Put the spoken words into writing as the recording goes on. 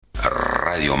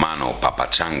Radio Mano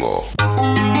Papachango.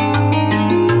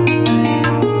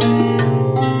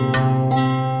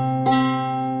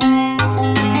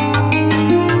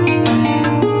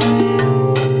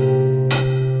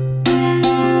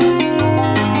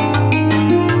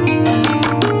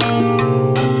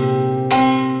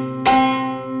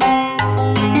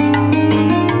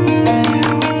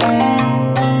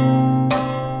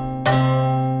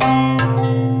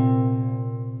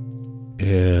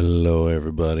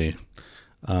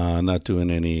 Not doing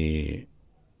any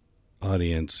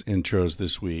audience intros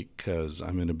this week because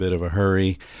I'm in a bit of a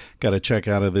hurry. Got to check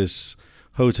out of this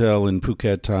hotel in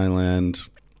Phuket, Thailand.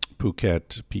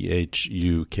 Phuket,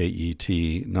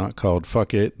 Phuket, not called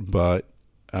Fuck It, but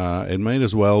it might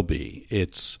as well be.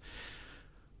 It's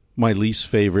my least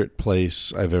favorite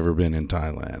place I've ever been in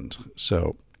Thailand.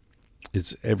 So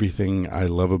it's everything I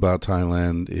love about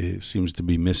Thailand. It seems to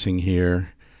be missing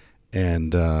here.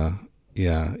 And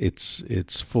yeah,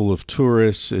 it's full of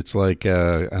tourists. It's like,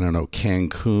 I don't know,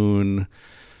 Cancun,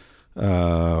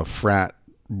 frat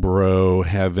bro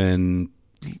heaven,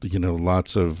 you know,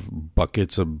 lots of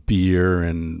buckets of beer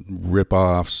and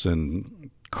rip-offs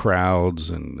and crowds,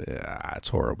 and it's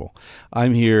horrible.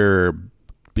 I'm here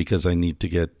because I need to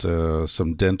get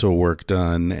some dental work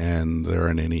done, and there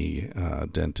aren't any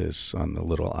dentists on the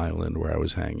little island where I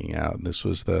was hanging out. This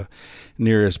was the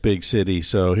nearest big city,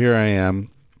 so here I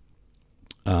am.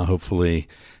 Hopefully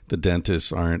the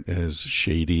dentists aren't as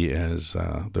shady as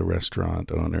the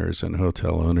restaurant owners and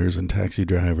hotel owners and taxi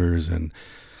drivers and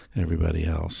everybody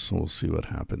else. We'll see what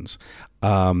happens.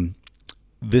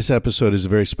 This episode is a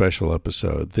very special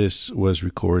episode. This was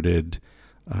recorded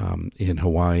in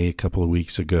Hawaii a couple of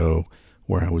weeks ago,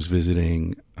 where I was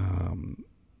visiting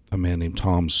a man named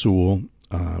Tom Sewell.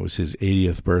 It was his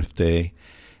 80th birthday.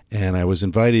 And I was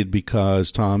invited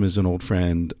because Tom is an old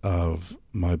friend of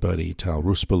my buddy Tal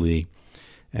Ruspoli,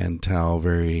 and Tal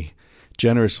very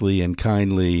generously and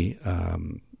kindly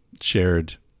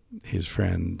shared his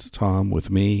friend Tom with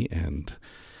me and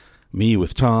me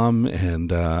with Tom,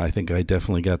 and I think I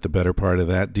definitely got the better part of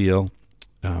that deal.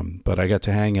 But I got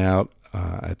to hang out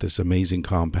at this amazing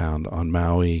compound on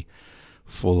Maui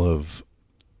full of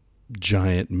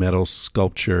giant metal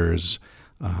sculptures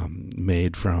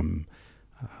made from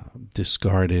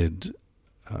discarded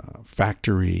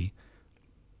factory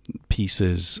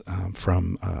pieces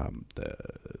from the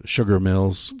sugar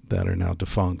mills that are now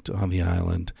defunct on the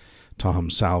island. Tom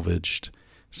salvaged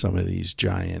some of these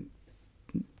giant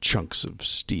chunks of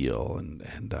steel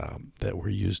and that were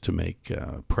used to make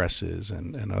presses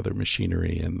and other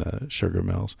machinery in the sugar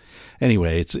mills.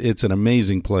 Anyway, it's an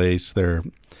amazing place. There,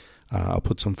 I'll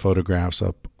put some photographs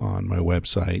up on my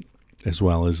website as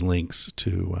well as links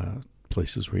to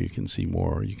places where you can see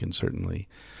more. You can certainly,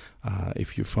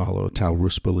 if you follow Tal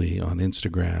Ruspoli on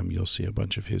Instagram, you'll see a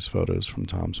bunch of his photos from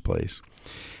Tom's place.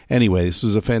 Anyway, this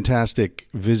was a fantastic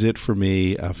visit for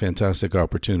me, a fantastic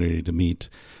opportunity to meet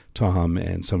Tom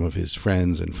and some of his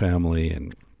friends and family,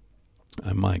 and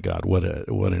my God, what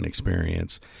an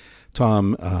experience.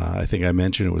 Tom, I think I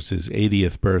mentioned it was his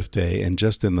 80th birthday, and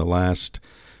just in the last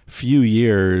few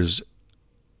years,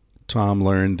 Tom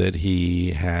learned that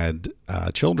he had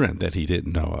children that he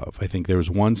didn't know of. I think there was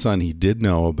one son he did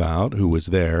know about who was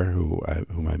there,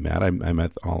 whom I met. I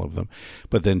met all of them.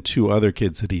 But then two other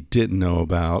kids that he didn't know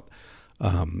about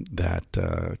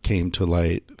that came to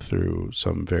light through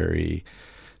some very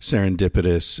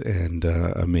serendipitous and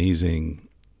amazing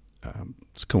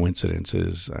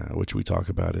coincidences, which we talk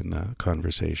about in the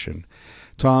conversation.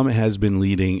 Tom has been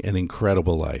leading an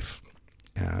incredible life.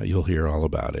 You'll hear all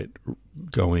about it.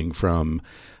 Going from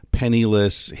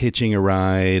penniless, hitching a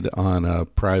ride on a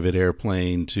private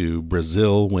airplane to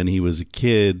Brazil when he was a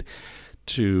kid,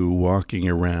 to walking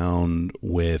around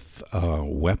with a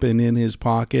weapon in his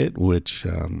pocket, which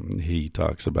he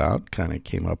talks about, kind of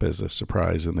came up as a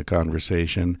surprise in the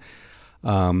conversation.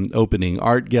 Opening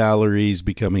art galleries,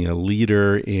 becoming a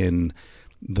leader in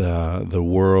the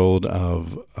world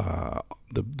of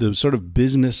the sort of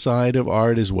business side of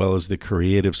art as well as the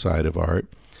creative side of art.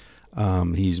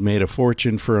 He's made a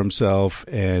fortune for himself,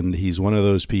 and he's one of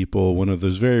those people, one of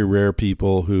those very rare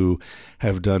people who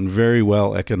have done very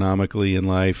well economically in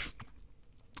life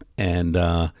and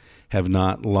have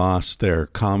not lost their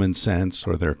common sense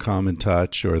or their common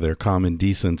touch or their common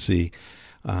decency,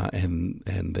 and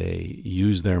they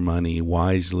use their money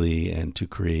wisely and to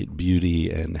create beauty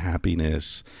and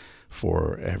happiness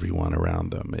for everyone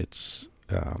around them. It's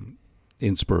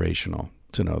inspirational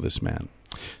to know this man.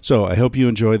 So I hope you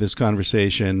enjoy this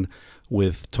conversation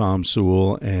with Tom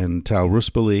Sewell and Tal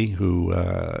Ruspoli, who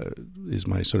is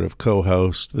my sort of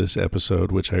co-host this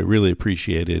episode, which I really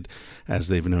appreciated, as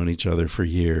they've known each other for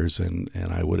years, and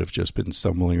I would have just been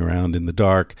stumbling around in the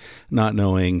dark, not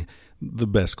knowing the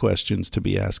best questions to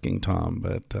be asking Tom,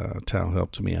 but Tal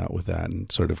helped me out with that and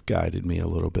sort of guided me a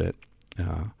little bit.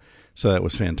 So that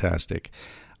was fantastic.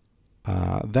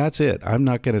 That's it. I'm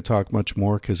not going to talk much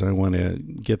more because I want to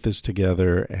get this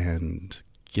together and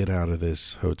get out of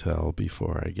this hotel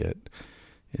before I get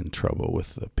in trouble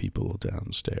with the people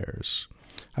downstairs.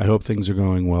 I hope things are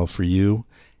going well for you,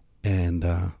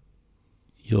 and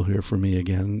you'll hear from me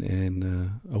again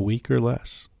in a week or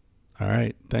less. All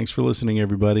right. Thanks for listening,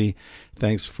 everybody.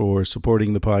 Thanks for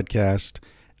supporting the podcast.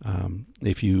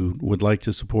 If you would like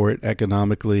to support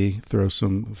economically, throw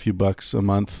a few bucks a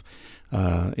month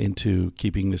into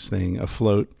keeping this thing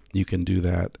afloat, you can do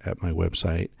that at my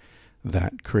website,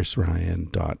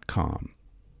 thatchrisryan.com.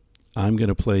 I'm going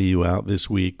to play you out this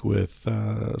week with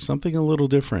something a little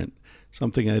different,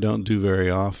 something I don't do very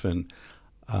often.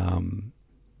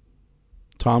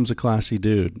 Tom's a classy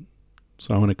dude,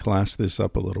 so I want to class this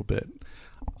up a little bit.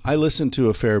 I listen to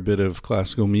a fair bit of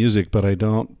classical music, but I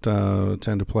don't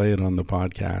tend to play it on the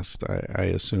podcast. I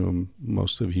assume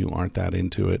most of you aren't that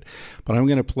into it. But I'm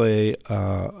going to play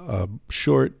a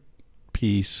short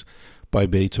piece by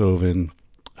Beethoven,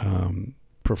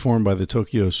 performed by the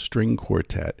Tokyo String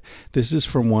Quartet. This is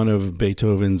from one of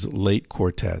Beethoven's late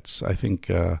quartets. I think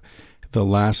the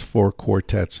last 4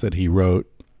 quartets that he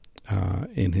wrote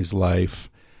in his life,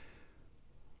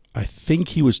 I think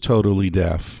he was totally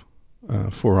deaf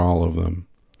for all of them.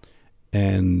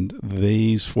 And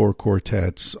these 4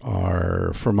 quartets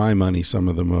are, for my money, some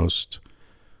of the most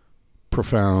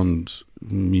profound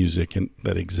music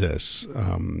that exists.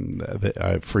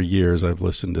 For years, I've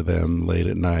listened to them late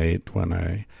at night when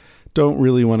I don't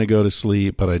really want to go to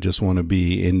sleep, but I just want to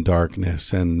be in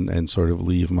darkness and sort of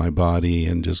leave my body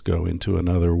and just go into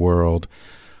another world.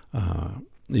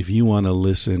 If you want to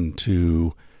listen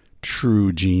to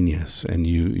true genius and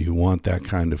you want that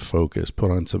kind of focus,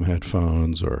 put on some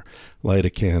headphones or light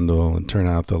a candle and turn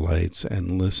out the lights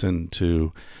and listen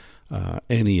to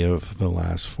any of the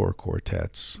last 4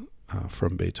 quartets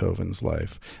from Beethoven's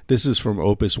life. This is from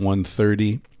Opus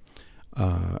 130,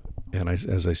 and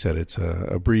as I said, it's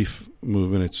a brief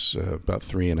movement. It's about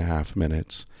 3.5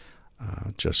 minutes,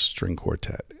 just string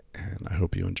quartet, and I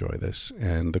hope you enjoy this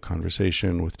and the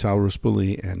conversation with Tal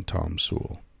Ruspoli and Tom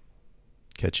Sewell.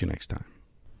 Catch you next time.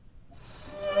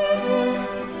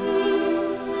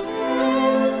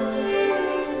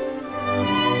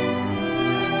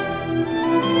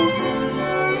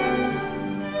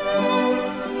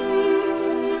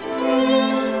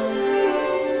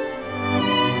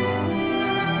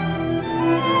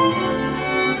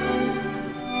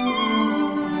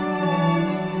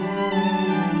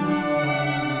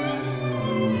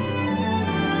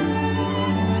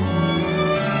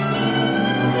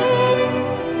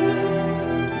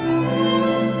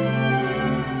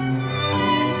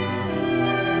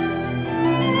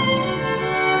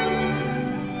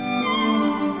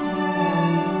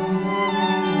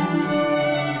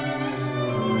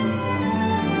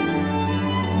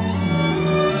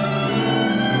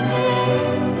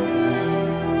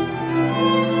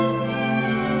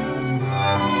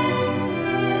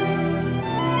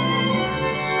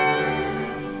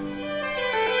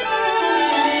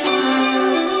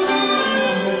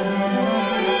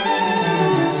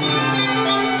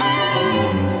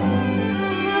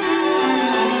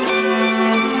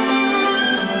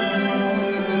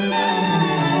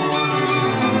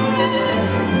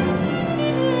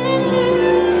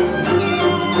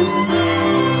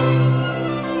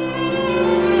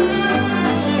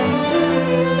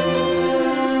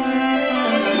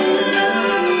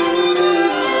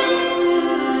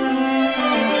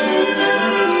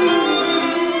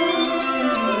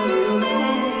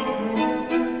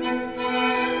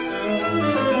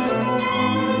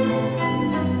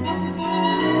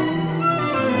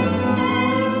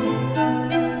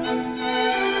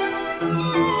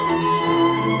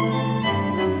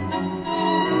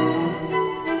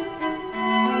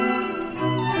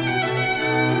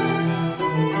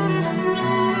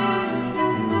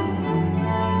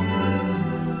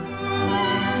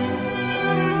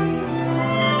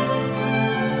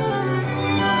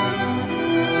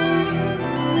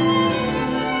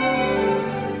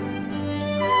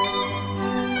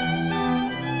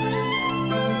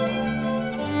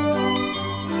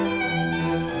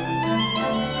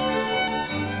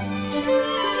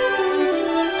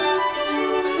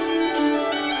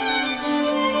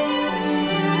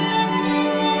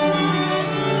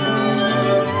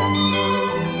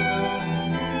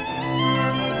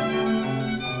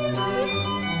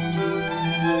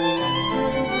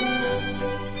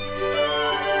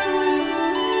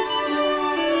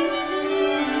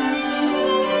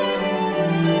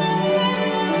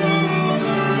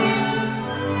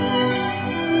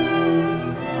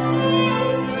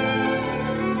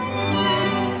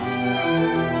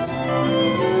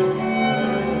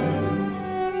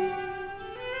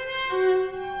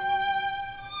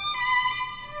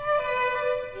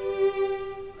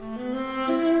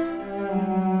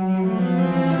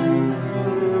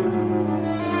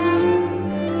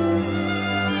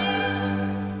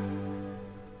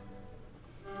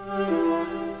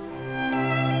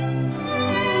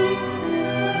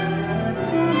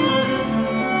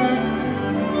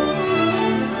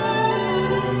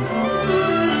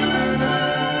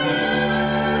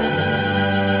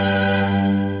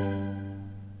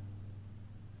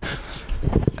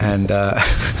 And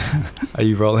are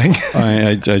you rolling?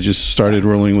 I just started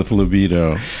rolling with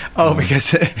libido. Oh,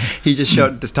 because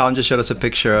Tom just showed us a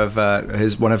picture of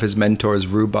one of his mentors,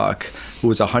 Rubach, who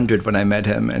was 100 when I met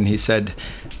him, and I said,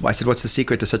 "What's the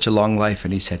secret to such a long life?"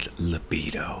 And he said,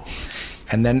 "Libido."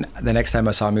 And then the next time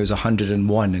I saw him, he was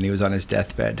 101, and he was on his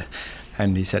deathbed.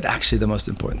 And he said, actually, the most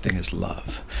important thing is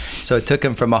love. So it took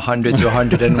him from 100 to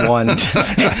 101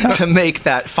 to make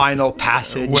that final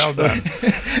passage. Well done.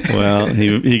 Well,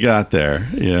 he got there,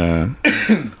 yeah.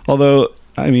 Although,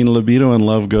 I mean, libido and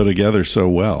love go together so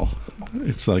well.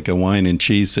 It's like a wine and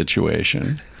cheese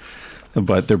situation.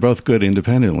 But they're both good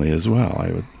independently as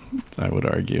well, I would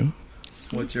argue.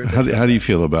 What's your How do you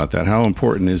feel about that? How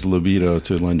important is libido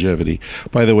to longevity?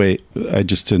 By the way,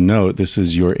 just to note, this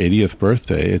is your 80th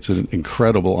birthday. It's an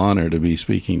incredible honor to be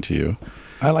speaking to you.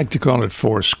 I like to call it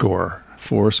fourscore.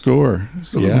 Fourscore.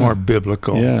 It's a little more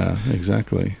biblical. Yeah,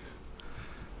 exactly.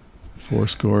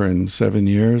 7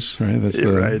 years, right? That's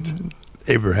right.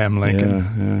 Abraham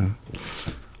Lincoln.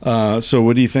 Yeah. So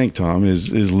what do you think, Tom?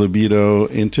 Is libido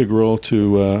integral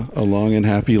to a long and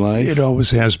happy life? It always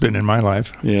has been in my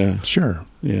life. Yeah. Sure.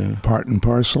 Yeah. Part and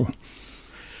parcel.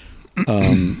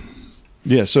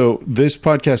 Yeah, so this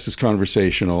podcast is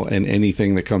conversational, and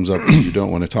anything that comes up that you don't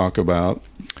want to talk about,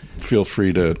 feel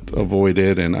free to avoid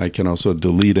it, and I can also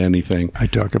delete anything. I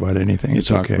talk about anything. You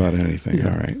talk okay. about anything.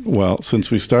 Yeah. All right. Well, since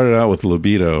we started out with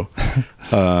libido,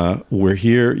 we're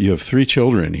here. You have 3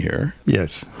 children here.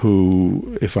 Yes.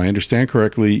 Who, if I understand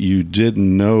correctly, you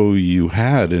didn't know you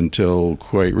had until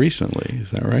quite recently.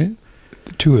 Is that right?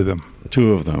 2 of them.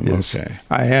 2 of them. Yes. Okay.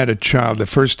 I had a child. The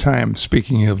first time,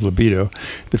 speaking of libido,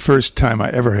 the first time I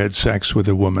ever had sex with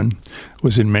a woman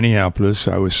was in Minneapolis.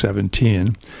 I was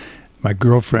 17. My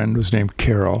girlfriend was named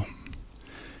Carol.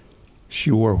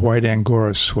 She wore white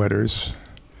Angora sweaters,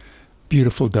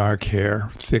 beautiful dark hair,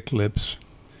 thick lips,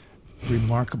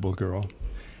 remarkable girl.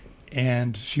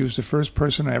 And she was the first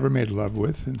person I ever made love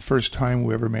with, and the first time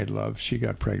we ever made love, she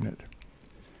got pregnant.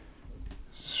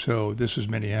 So this was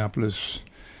Minneapolis,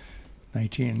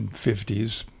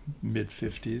 1950s,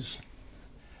 mid-50s.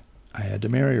 I had to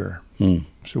marry her.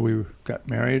 So we got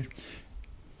married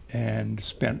and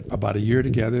spent about a year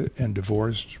together and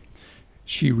divorced.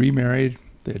 She remarried,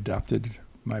 they adopted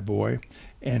my boy,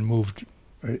 and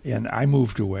I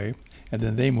moved away, and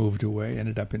then they moved away,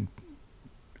 ended up in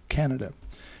Canada.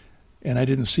 And I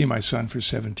didn't see my son for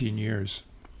 17 years.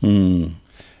 Right.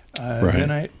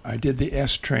 Then I did the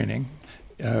S training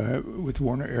with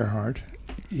Werner Erhard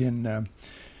in,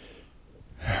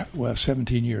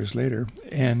 17 years later,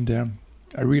 and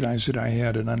I realized that I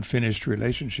had an unfinished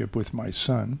relationship with my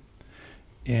son,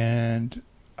 and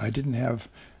I didn't have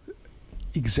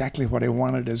exactly what I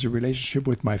wanted as a relationship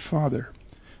with my father.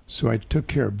 So I took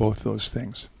care of both those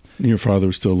things. And your father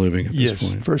was still living at this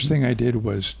point? Yes. First thing I did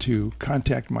was to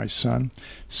contact my son,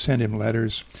 send him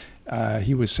letters.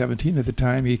 He was 17 at the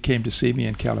time. He came to see me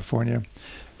in California,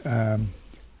 early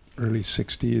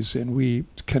 60s, and we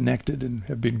connected and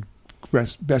have been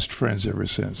best friends ever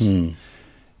since.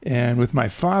 And with my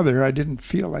father, I didn't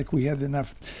feel like we had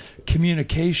enough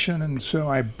communication, and so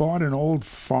I bought an old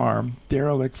farm,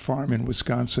 derelict farm in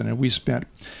Wisconsin, and we spent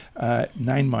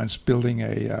 9 months building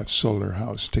a solar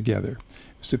house together.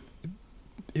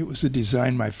 It was a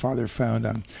design my father found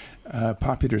on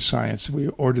Popular Science. We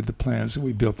ordered the plans, and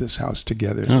we built this house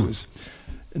together. It was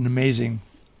an amazing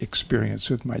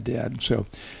experience with my dad. So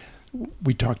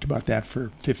we talked about that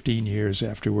for 15 years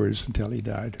afterwards until he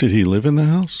died. Did he live in the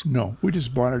house? No, we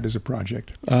just bought it as a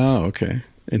project. Oh, okay.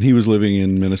 And he was living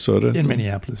in Minnesota? In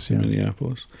Minneapolis, yeah.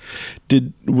 Minneapolis.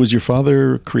 Was your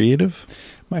father creative?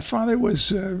 My father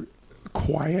was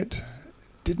quiet,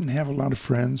 didn't have a lot of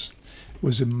friends,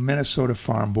 was a Minnesota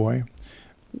farm boy,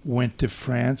 went to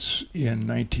France in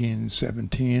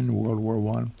 1917, World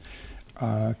War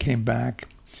I, came back,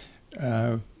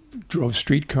 drove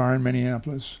streetcar in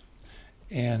Minneapolis.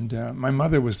 And my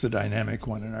mother was the dynamic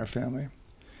one in our family.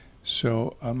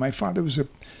 So my father was a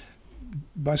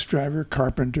bus driver,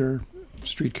 carpenter,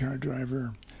 streetcar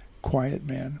driver, quiet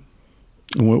man.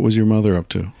 And what was your mother up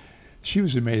to? She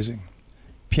was amazing.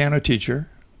 Piano teacher,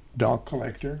 doll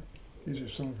collector. These are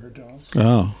some of her dolls.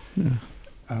 Oh,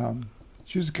 yeah.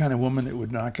 She was the kind of woman that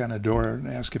would knock on a door and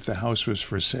ask if the house was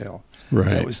for sale. Right.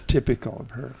 That was typical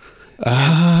of her. She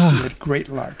had great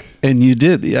luck. And you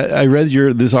did. I read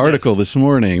this article this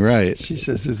morning, right? She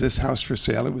says, "Is this house for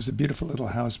sale?" It was a beautiful little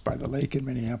house by the lake in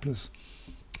Minneapolis.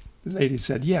 The lady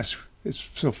said, "Yes, it's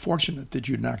so fortunate that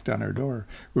you knocked on our door.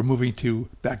 We're moving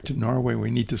back to Norway. We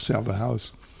need to sell the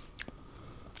house."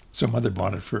 So mother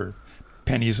bought it for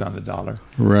pennies on the dollar.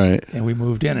 Right. And we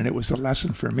moved in, and it was a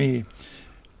lesson for me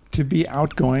to be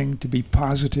outgoing, to be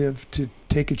positive, to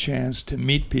take a chance, to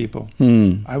meet people.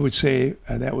 I would say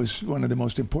that was one of the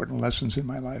most important lessons in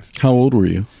my life. How old were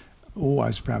you? Oh, I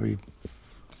was probably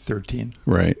 13.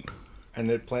 Right. And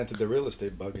it planted the real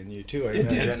estate bug in you too. It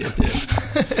did.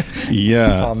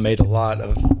 Yeah. Tom made a lot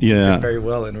of did very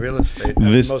well in real estate.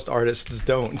 Most artists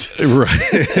don't.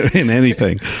 Right. In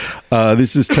anything.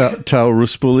 This is Tal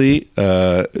Ruspoli.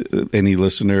 Any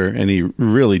listener, any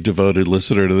really devoted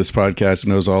listener to this podcast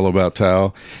knows all about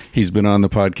Tal. He's been on the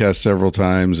podcast several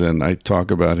times, and I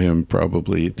talk about him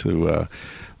probably to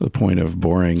the point of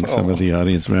boring some of the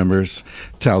audience members.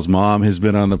 Tal's mom has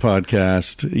been on the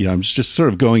podcast. Yeah, I'm just sort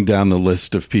of going down the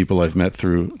list of people I've met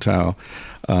through Tal.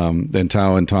 And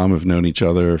Tal and Tom have known each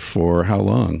other for how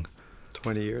long?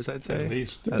 20 years, I'd say. At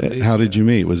least. How did you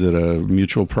meet? Was it a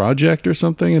mutual project or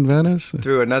something in Venice?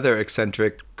 Through another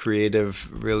eccentric, creative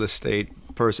real estate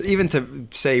person. Even to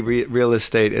say real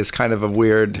estate is kind of a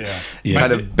weird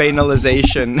kind of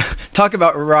banalization. Talk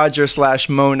about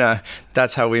Roger/Mona.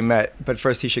 That's how we met. But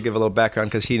first he should give a little background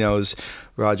because he knows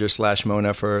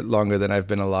Roger/Mona for longer than I've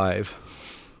been alive.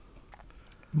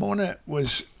 Mona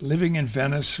was living in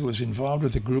Venice, was involved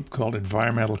with a group called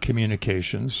Environmental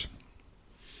Communications.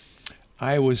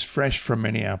 I was fresh from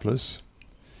Minneapolis.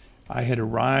 I had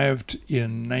arrived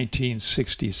in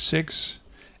 1966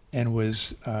 and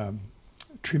was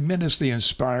tremendously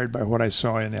inspired by what I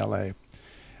saw in LA.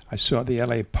 I saw the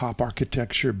LA pop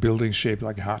architecture, buildings shaped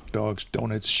like hot dogs,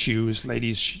 donuts, shoes,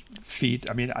 ladies' feet.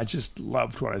 I mean, I just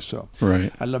loved what I saw.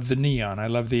 Right. I loved the neon. I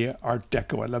loved the Art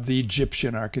Deco. I loved the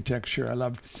Egyptian architecture. I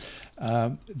loved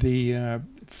the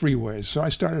freeways. So I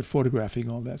started photographing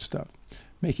all that stuff,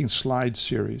 making slide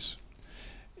series.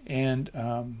 And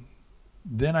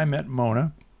then I met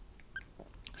Mona,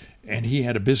 and he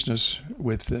had a business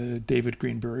with David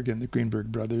Greenberg and the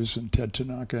Greenberg brothers and Ted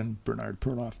Tanaka and Bernard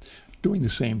Perloff doing the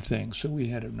same thing. So we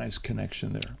had a nice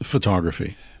connection there.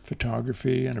 Photography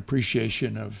and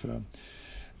appreciation of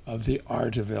the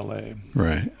art of LA.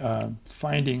 Right.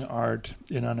 Finding art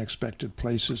in unexpected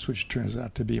places, which turns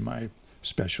out to be my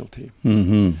specialty.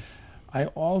 Mm-hmm. I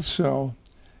also,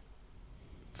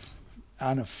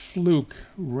 on a fluke,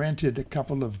 rented a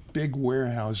couple of big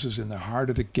warehouses in the heart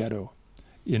of the ghetto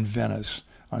in Venice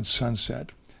on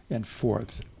Sunset and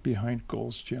 4th behind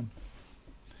Gold's Gym,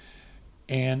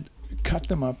 and cut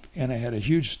them up, and I had a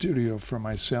huge studio for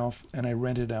myself, and I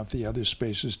rented out the other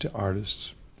spaces to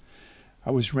artists. I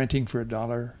was renting for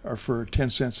 $1 or for 10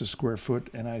 cents a square foot,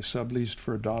 and I subleased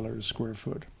for $1 a square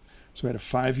foot. So I had a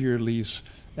 5-year lease,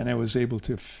 and I was able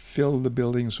to fill the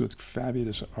buildings with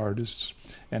fabulous artists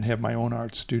and have my own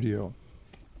art studio.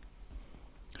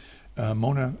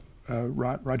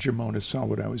 Roger Mona saw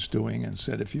what I was doing and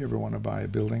said, if you ever want to buy a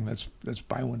building, let's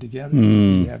buy one together.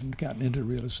 We hadn't gotten into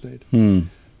real estate.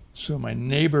 So my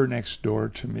neighbor next door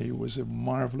to me was a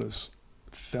marvelous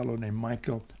fellow named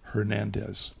Michael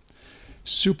Hernandez.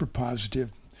 Super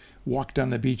positive, walked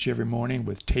on the beach every morning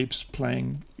with tapes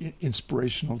playing,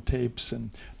 inspirational tapes,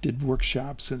 and did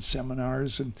workshops and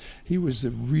seminars. And he was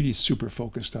really super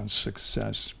focused on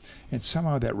success. And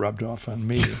somehow that rubbed off on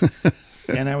me.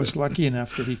 And I was lucky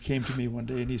enough that he came to me one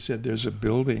day and he said, there's a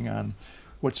building on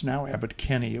what's now Abbott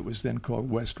Kinney. It was then called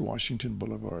West Washington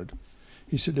Boulevard.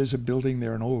 He said, there's a building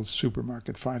there, an old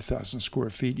supermarket, 5,000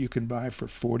 square feet, you can buy for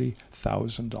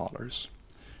 $40,000.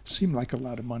 Seemed like a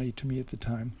lot of money to me at the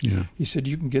time. Yeah. He said,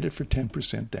 you can get it for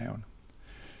 10% down.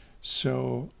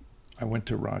 So I went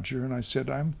to Roger and I said,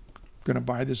 I'm going to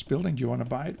buy this building. Do you want to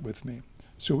buy it with me?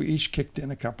 So we each kicked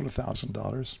in a couple of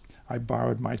 $1,000. I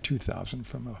borrowed my $2,000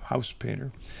 from a house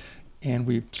painter, and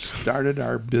we started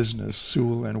our business,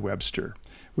 Sewell and Webster,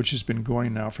 which has been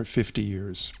going now for 50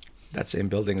 years. That same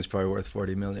building is probably worth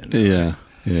 $40 million. Yeah.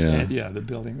 And the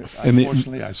building.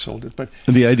 Unfortunately, I sold it. But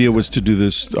the idea was to do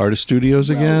this artist studios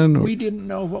again? Or? We didn't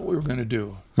know what we were going to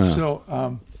do.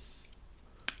 So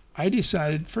I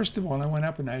decided, first of all, I went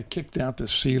up and I kicked out the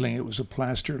ceiling. It was a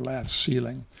plaster lath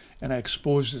ceiling. And I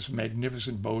exposed this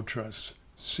magnificent bow truss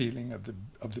ceiling of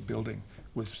the building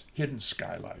with hidden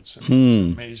skylights. I mean, it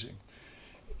was amazing.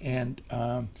 And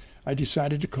I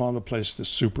decided to call the place the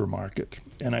Supermarket,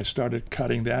 and I started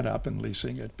cutting that up and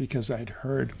leasing it because I'd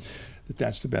heard that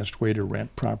that's the best way to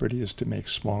rent property is to make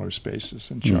smaller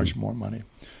spaces and charge more money.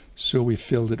 So we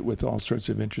filled it with all sorts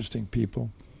of interesting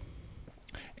people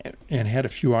and had a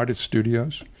few artist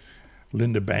studios.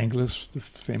 Linda Banglis, the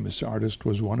famous artist,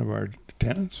 was one of our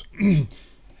tenants.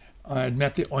 I had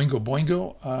met the Oingo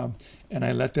Boingo, and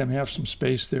I let them have some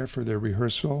space there for their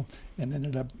rehearsal and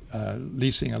ended up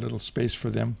leasing a little space for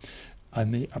them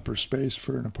on the upper space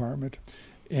for an apartment.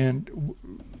 And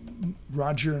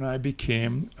Roger and I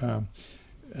became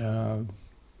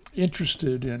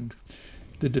interested in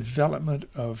the development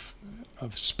of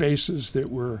spaces that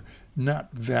were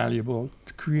not valuable,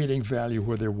 creating value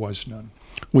where there was none.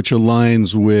 Which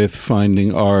aligns with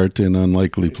finding art in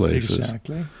unlikely places.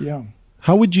 Exactly, yeah.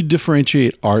 How would you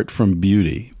differentiate art from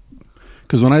beauty?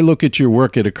 Because when I look at your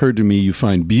work, it occurred to me you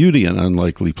find beauty in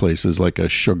unlikely places like a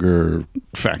sugar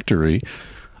factory.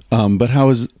 But how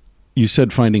is, you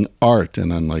said, finding art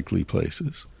in unlikely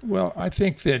places? Well, I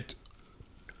think that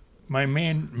my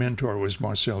main mentor was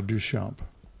Marcel Duchamp.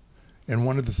 And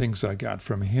one of the things I got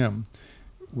from him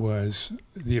was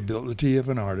the ability of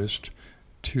an artist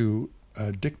to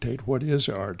dictate what is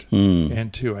art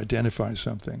and to identify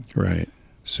something. Right.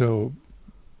 So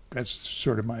that's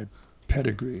sort of my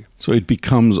pedigree. So it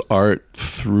becomes art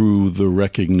through the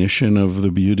recognition of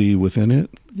the beauty within it?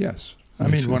 Yes. I I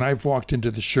mean, see. when I've walked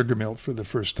into the sugar mill for the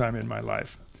first time in my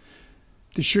life,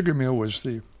 the sugar mill was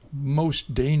the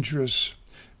most dangerous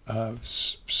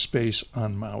space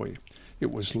on Maui.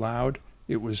 It was loud.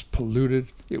 It was polluted.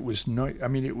 It was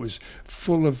it was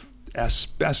full of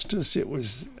asbestos. It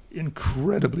was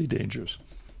incredibly dangerous.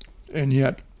 And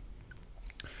yet,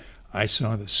 I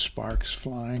saw the sparks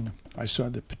flying. I saw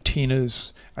the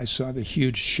patinas. I saw the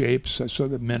huge shapes. I saw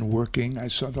the men working. I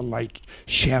saw the light,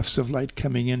 shafts of light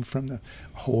coming in from the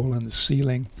hole in the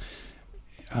ceiling.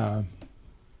 I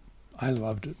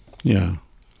loved it. Yeah.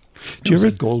 It was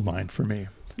a gold mine for me.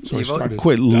 So I started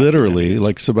quite literally,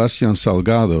 like Sebastian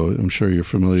Salgado, I'm sure you're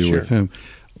familiar with him,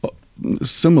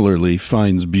 similarly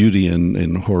finds beauty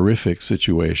in horrific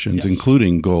situations,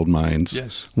 including gold mines,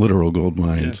 literal gold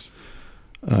mines.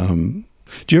 Do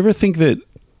you ever think that,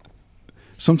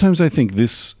 sometimes I think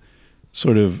this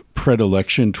sort of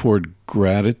predilection toward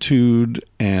gratitude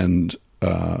and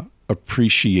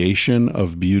appreciation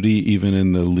of beauty, even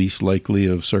in the least likely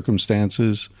of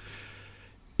circumstances,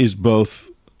 is both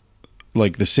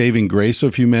like the saving grace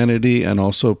of humanity and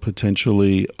also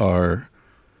potentially our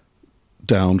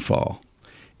downfall,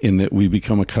 in that we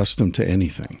become accustomed to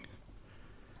anything.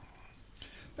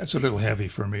 That's a little heavy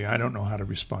for me. I don't know how to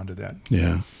respond to that.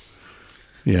 Yeah.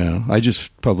 Yeah. I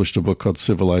just published a book called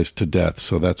Civilized to Death,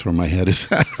 so that's where my head is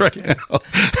at right now.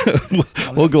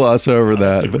 We'll gloss over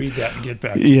that. But read that and get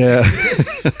back. Yeah.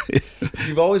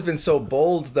 You've always been so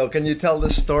bold, though. Can you tell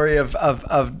the story of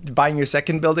buying your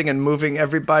second building and moving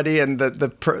everybody and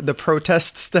the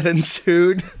protests that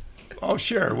ensued? Oh,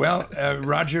 sure. Well,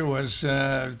 Roger was,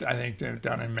 I think,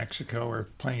 down in Mexico or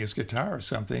playing his guitar or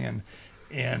something,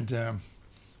 and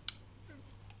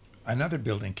another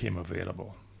building came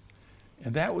available.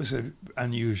 And that was an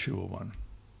unusual one.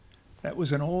 That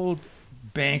was an old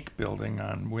bank building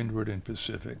on Windward and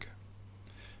Pacific.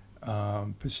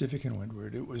 Pacific and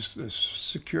Windward. It was the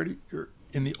security,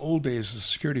 in the old days, the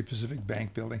Security Pacific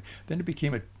Bank building. Then it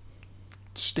became a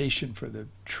station for the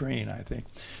train, I think.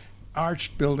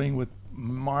 Arched building with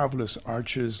marvelous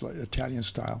arches, like Italian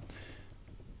style.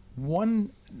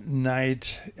 One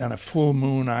night on a full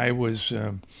moon, I was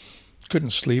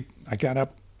couldn't sleep. I got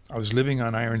up. I was living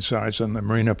on Ironsides on the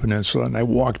Marina Peninsula, and I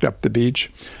walked up the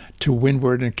beach to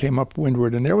Windward and came up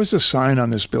Windward, and there was a sign on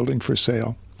this building for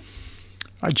sale.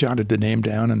 I jotted the name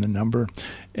down and the number,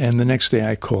 and the next day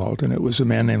I called, and it was a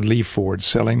man named Lee Ford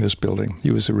selling this building. He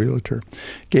was a realtor.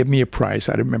 Gave me a price.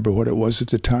 I don't remember what it was at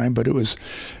the time, but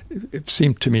it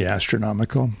seemed to me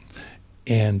astronomical.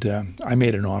 And I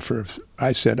made an offer.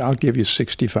 I said, I'll give you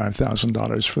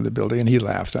 $65,000 for the building, and he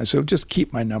laughed. I said, just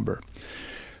keep my number.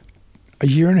 A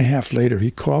year and a half later,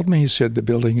 he called me. He said, the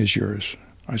building is yours.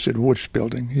 I said, which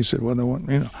building? He said, well, the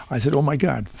one, I said, oh, my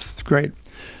God, it's great.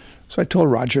 So I told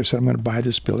Roger, I said, I'm going to buy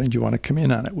this building. Do you want to come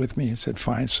in on it with me? He said,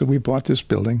 fine. So we bought this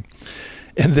building.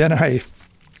 And then I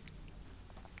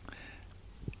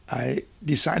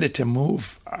decided to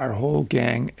move our whole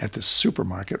gang at the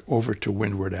supermarket over to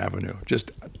Windward Avenue.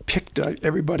 Just picked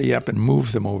everybody up and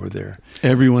moved them over there.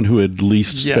 Everyone who had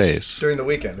leased space. During the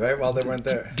weekend, right? While they weren't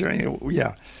there.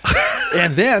 Yeah.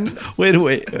 And then... Wait.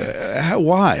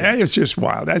 Why? It's just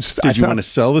wild. Did you want to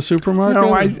sell the supermarket?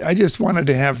 No, I just wanted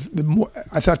to have...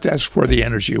 I thought that's where the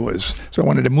energy was. So I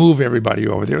wanted to move everybody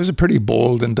over there. It was a pretty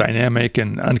bold and dynamic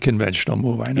and unconventional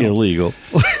move, I know. Illegal.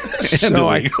 So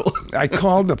I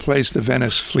called the place the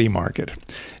Venice Flea Market.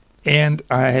 And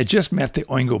I had just met the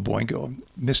Oingo Boingo,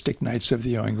 Mystic Knights of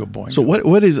the Oingo Boingo. So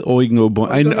what is Oingo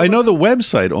Boingo? I know the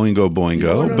website Oingo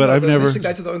Boingo, but I've never... Mystic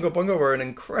Knights of the Oingo Boingo were an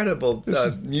incredible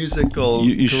musical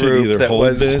You should either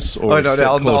hold this or sit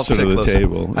closer to the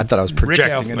table. I thought I was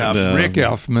projecting enough. Rick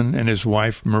Elfman and his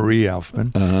wife, Marie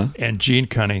Elfman, and Gene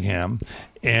Cunningham,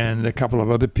 and a couple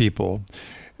of other people.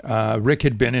 Rick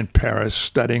had been in Paris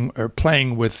studying or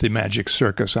playing with the Magic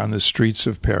Circus on the streets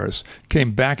of Paris,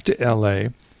 came back to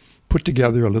L.A., put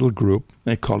together a little group.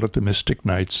 They called it the Mystic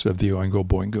Knights of the Oingo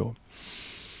Boingo.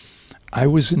 I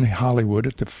was in Hollywood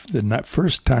at the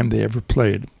first time they ever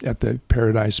played at the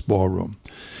Paradise Ballroom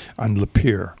on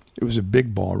Lapeer. It was a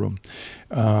big ballroom.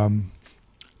 And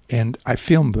I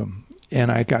filmed them,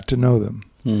 and I got to know them.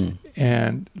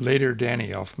 And later, Danny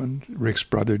Elfman, Rick's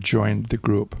brother, joined the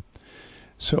group.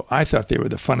 So I thought they were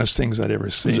the funnest things I'd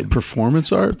ever seen. Was it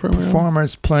performance art primarily?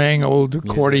 Performers playing old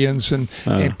accordions and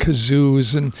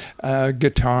kazoos and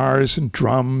guitars and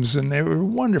drums, and they were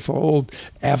wonderful. Old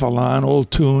Avalon,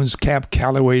 old tunes, Cab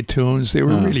Calloway tunes. They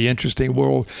were really interesting.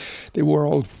 They wore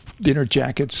old dinner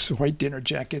jackets, white dinner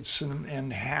jackets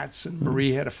and hats, and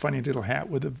Marie had a funny little hat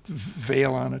with a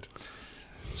veil on it.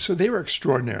 So they were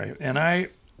extraordinary. And I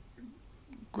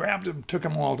grabbed them, took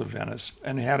them all to Venice,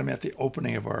 and had them at the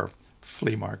opening of our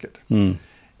flea market.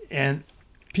 And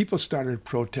people started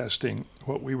protesting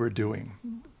what we were doing.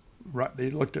 They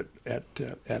looked at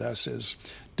us as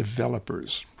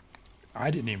developers. I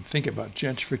didn't even think about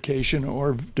gentrification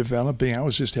or developing. I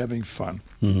was just having fun.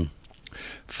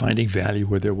 Finding value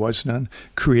where there was none,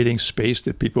 creating space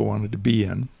that people wanted to be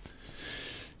in.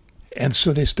 And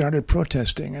so they started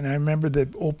protesting. And I remember the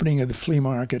opening of the flea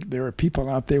market, there were people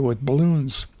out there with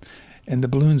balloons. And the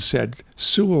balloons said,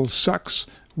 "Sewell sucks,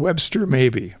 Webster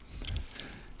maybe."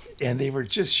 And they were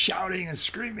just shouting and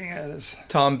screaming at us.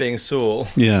 Tom being Sewell,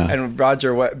 and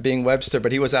Roger being Webster,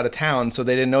 but he was out of town, so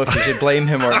they didn't know if they should blame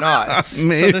him or not.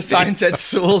 So the sign said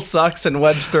Sewell sucks and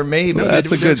Webster maybe. Well,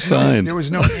 that's a good sign. There was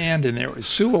no and in there. It was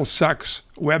Sewell sucks,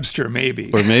 Webster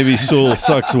maybe. Or maybe Sewell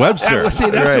sucks, Webster. That's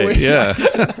right, yeah.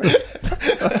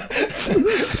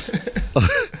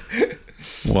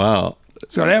 Wow.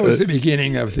 So that was the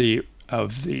beginning of the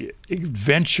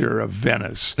adventure of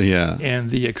Venice. Yeah. And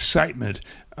the excitement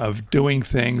of doing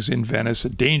things in Venice, a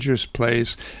dangerous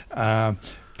place.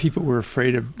 People were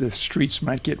afraid of the streets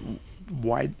might get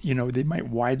wide, they might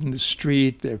widen the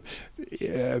street,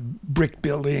 brick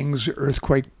buildings,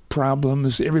 earthquake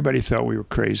problems. Everybody thought we were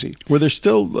crazy. Were there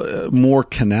still more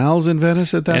canals in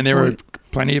Venice at that point? And there were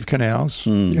plenty of canals,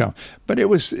 yeah. But it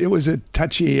was a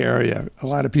touchy area. A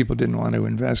lot of people didn't want to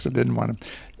invest. They didn't want to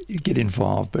get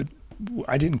involved, but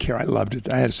I didn't care. I loved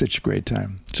it. I had such a great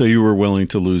time. So you were willing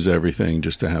to lose everything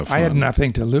just to have fun? I had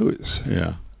nothing to lose.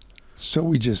 Yeah. So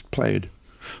we just played.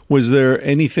 Was there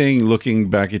anything, looking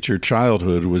back at your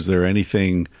childhood, was there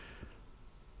anything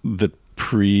that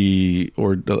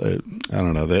that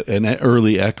an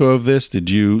early echo of this?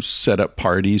 Did you set up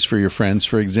parties for your friends,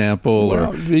 for example,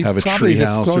 or have a tree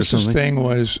house or something? The closest thing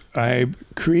was I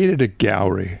created a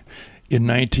gallery in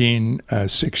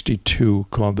 1962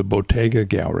 called the Bottega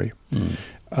Gallery.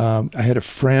 I had a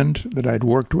friend that I'd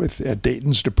worked with at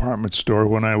Dayton's department store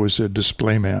when I was a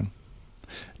display man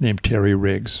named Terry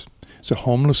Riggs. He's a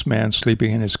homeless man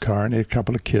sleeping in his car, and he had a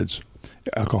couple of kids,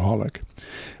 alcoholic.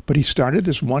 But he started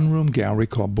this one-room gallery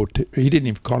called Bottega. He didn't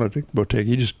even call it a Bottega.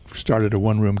 He just started a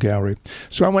one-room gallery.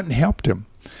 So I went and helped him.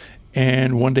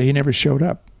 And one day he never showed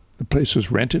up. The place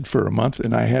was rented for a month,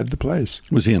 and I had the place.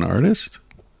 Was he an artist?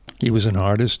 He was an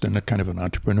artist and a kind of an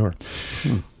entrepreneur.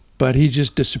 But he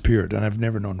just disappeared, and I've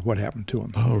never known what happened to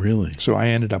him. Oh, really? So I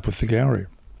ended up with the gallery.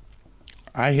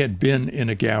 I had been in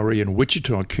a gallery in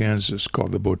Wichita, Kansas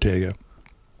called the Bottega,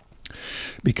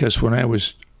 because when I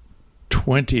was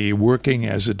 20 working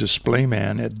as a display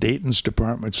man at Dayton's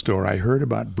department store, I heard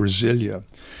about Brasilia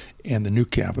and the new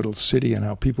capital city and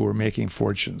how people were making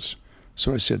fortunes.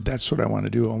 So I said, that's what I want to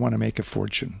do. I want to make a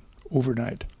fortune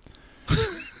overnight.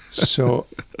 So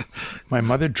my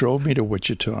mother drove me to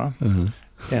Wichita,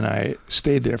 and I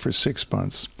stayed there for 6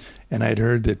 months. And I'd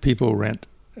heard that people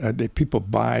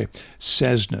buy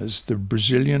Cessnas. The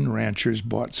Brazilian ranchers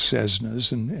bought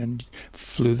Cessnas and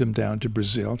flew them down to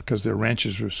Brazil because their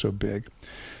ranches were so big.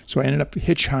 So I ended up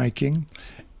hitchhiking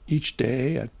each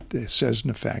day at the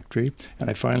Cessna factory, and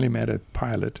I finally met a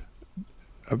pilot,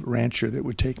 a rancher that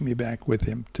would take me back with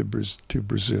him to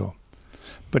Brazil.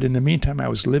 But in the meantime, I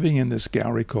was living in this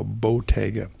gallery called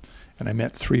Bottega, and I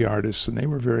met 3 artists, and they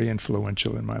were very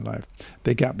influential in my life.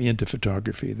 They got me into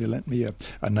photography. They lent me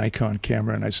a Nikon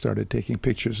camera, and I started taking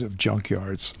pictures of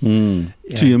junkyards.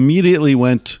 So you immediately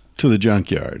went to the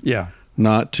junkyard? Yeah.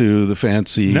 Not to the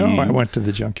fancy... No, I went to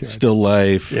the junkyard. Still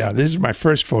life? Yeah, these are my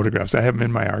first photographs. I have them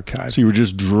in my archive. So you were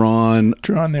just drawn...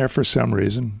 Drawn there for some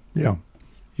reason, yeah.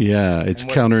 Yeah, it's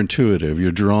counterintuitive.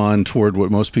 You're drawn toward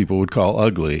what most people would call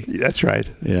ugly. That's right.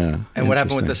 Yeah. And what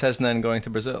happened with the Cessna and going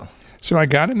to Brazil? So I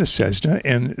got in the Cessna,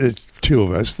 and the 2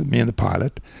 of us, me and the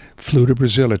pilot, flew to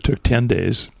Brazil. It took 10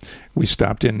 days. We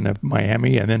stopped in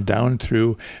Miami and then down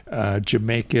through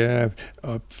Jamaica,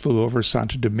 flew over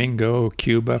Santo Domingo,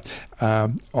 Cuba,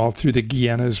 all through the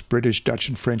Guianas, British, Dutch,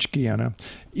 and French Guiana,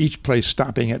 each place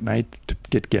stopping at night to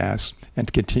get gas and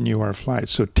to continue our flight.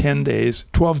 So 12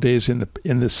 days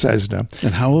in the Cessna.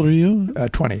 And how old are you?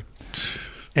 20.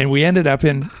 And we ended up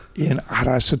in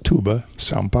Araçatuba,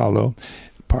 Sao Paulo,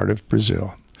 part of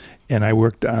Brazil. And I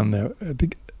worked on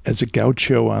as a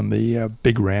gaucho on the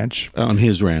big ranch. On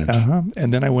his ranch.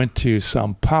 And then I went to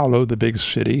Sao Paulo, the big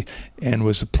city, and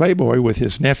was a playboy with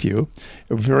his nephew,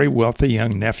 a very wealthy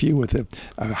young nephew with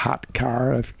a hot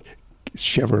car, a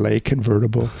Chevrolet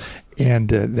convertible. And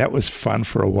that was fun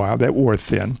for a while. That wore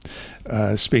thin,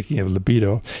 speaking of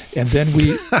libido. And then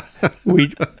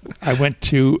I went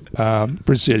to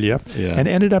Brasilia and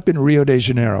ended up in Rio de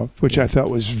Janeiro, which I thought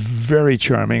was very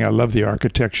charming. I love the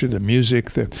architecture, the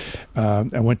music.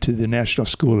 I went to the National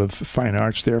School of Fine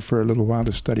Arts there for a little while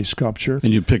to study sculpture.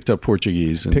 And you picked up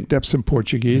Portuguese. Picked up some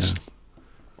Portuguese. Yeah.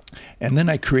 And then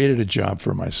I created a job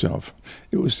for myself.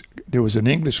 There was an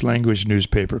English language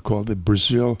newspaper called the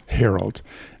Brazil Herald,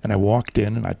 and I walked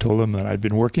in and I told them that I'd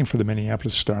been working for the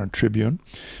Minneapolis Star and Tribune,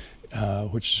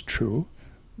 which is true.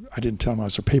 I didn't tell them I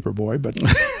was a paper boy, but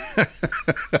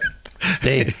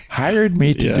they hired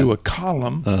me to do a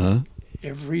column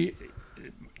every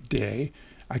day.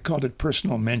 I called it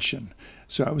personal mention.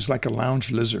 So I was like a lounge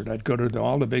lizard. I'd go to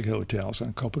all the big hotels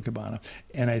on Copacabana,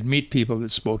 and I'd meet people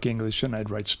that spoke English, and I'd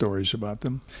write stories about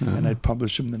them, and I'd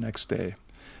publish them the next day.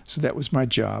 So that was my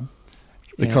job.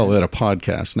 They call it a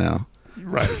podcast now.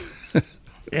 Right.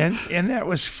 and that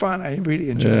was fun. I really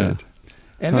enjoyed it.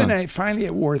 And then I finally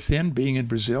it wore thin being in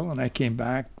Brazil, and I came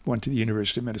back, went to the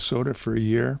University of Minnesota for a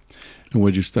year. And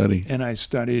what did you study? And I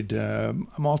studied a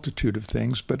multitude of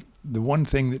things, but the one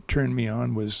thing that turned me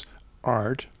on was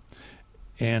art.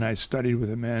 And I studied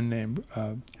with a man named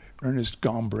Ernest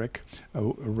Gombrich, a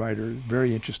writer,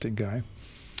 very interesting guy.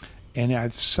 And I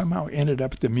somehow ended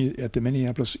up at the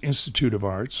Minneapolis Institute of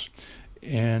Arts.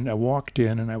 And I walked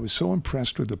in, and I was so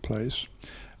impressed with the place.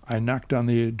 I knocked on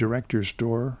the director's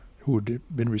door, who had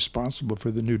been responsible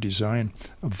for the new design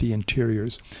of the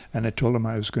interiors. And I told him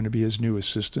I was going to be his new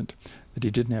assistant, that he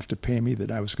didn't have to pay me,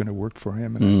 that I was going to work for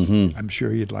him, and I'm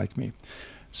sure he'd like me.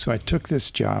 So I took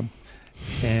this job.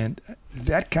 And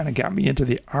that kind of got me into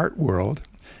the art world.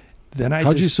 Then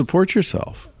how'd you support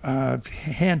yourself?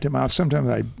 Hand to mouth. Sometimes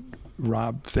I'd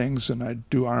rob things, and I'd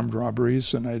do armed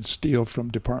robberies, and I'd steal from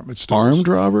department stores. Armed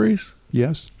robberies?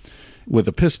 Yes. With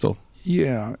a pistol?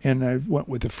 Yeah, and I went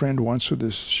with a friend once with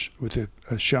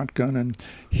a shotgun, and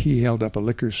he held up a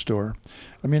liquor store.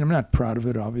 I mean, I'm not proud of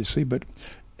it, obviously, but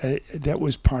that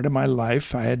was part of my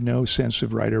life. I had no sense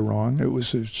of right or wrong. It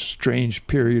was a strange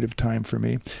period of time for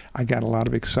me. I got a lot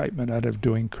of excitement out of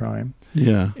doing crime.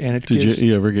 Yeah. And Did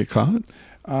you ever get caught?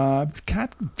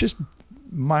 Just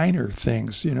minor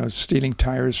things, stealing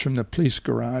tires from the police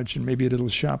garage and maybe a little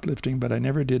shoplifting, but I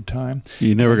never did time.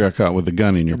 You never got caught with a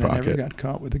gun in your pocket? I never got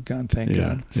caught with a gun, thank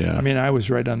God. Yeah. I mean, I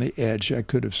was right on the edge. I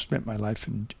could have spent my life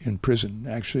in prison,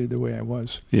 actually, the way I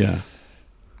was. Yeah.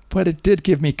 But it did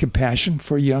give me compassion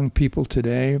for young people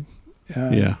today,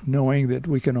 knowing that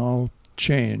we can all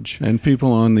change. And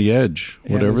people on the edge,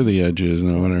 whatever the edge is,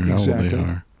 no matter how old they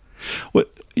are.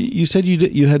 What you said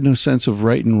you had no sense of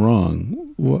right and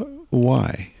wrong.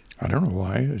 Why? I don't know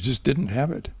why. I just didn't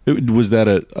have it. Was that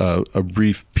a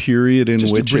brief period in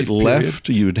which it left?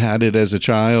 You'd had it as a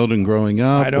child and growing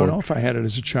up? I don't know if I had it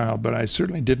as a child, but I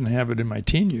certainly didn't have it in my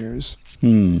teen years.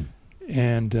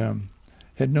 And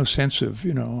had no sense of,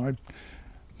 I'd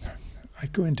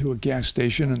go into a gas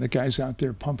station and the guy's out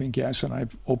there pumping gas, and I'd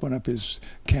open up his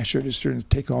cash register and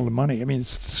take all the money. I mean, it's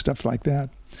stuff like that.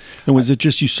 And was it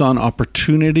just you saw an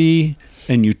opportunity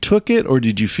and you took it, or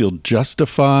did you feel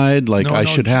justified? Like, I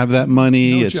should have that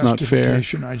money, it's not fair?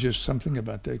 I just, something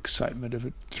about the excitement of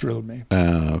it thrilled me.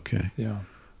 Okay. Yeah.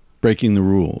 Breaking the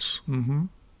rules.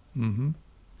 Mm-hmm.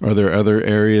 Are there other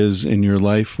areas in your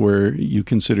life where you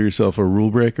consider yourself a rule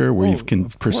breaker, where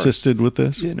you've persisted with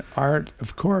this? In art,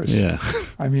 of course. Yeah.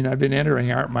 I mean, I've been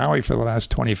entering Art Maui for the last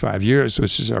 25 years,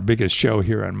 which is our biggest show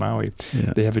here on Maui.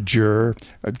 Yeah. They have a juror,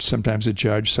 sometimes a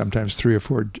judge, sometimes 3 or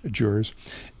 4 jurors,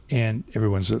 and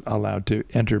everyone's allowed to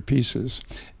enter pieces.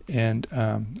 And,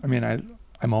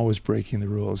 I'm always breaking the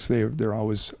rules. They're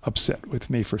always upset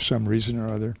with me for some reason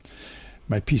or other.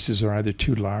 My pieces are either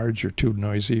too large or too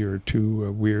noisy or too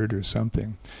weird or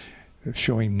something,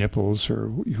 showing nipples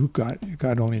or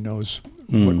God only knows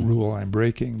what rule I'm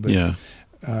breaking. But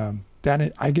I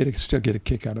still get a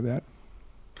kick out of that.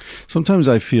 Sometimes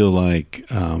I feel like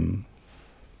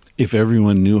if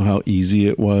everyone knew how easy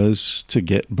it was to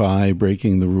get by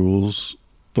breaking the rules,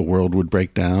 the world would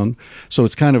break down. So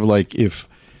it's kind of like if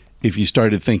you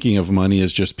started thinking of money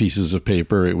as just pieces of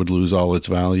paper, it would lose all its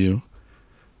value.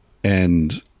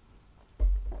 and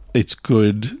it's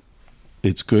good.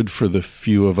 It's good for the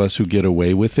few of us who get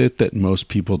away with it, that most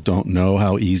people don't know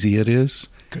how easy it is.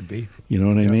 Could be. You know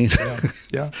what I mean?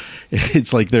 Yeah.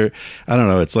 It's like I don't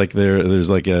know. It's like there's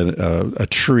like a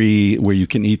tree where you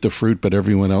can eat the fruit, but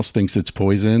everyone else thinks it's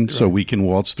poison. Right. So we can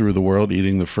waltz through the world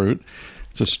eating the fruit.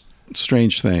 It's a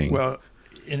strange thing. Well,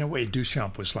 in a way,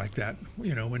 Duchamp was like that.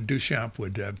 You know, when Duchamp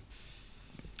would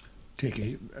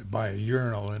buy a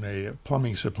urinal in a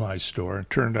plumbing supply store,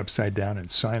 turn it upside down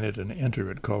and sign it and enter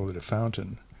it, call it a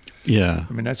fountain. Yeah.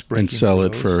 I mean, that's breaking and sell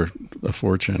rules. It for a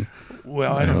fortune.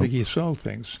 Well, I don't think he sold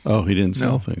things. Oh, he didn't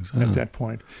sell things at that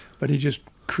point. But he just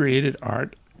created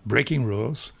art, breaking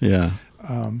rules. Yeah.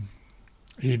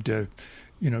 He'd,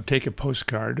 take a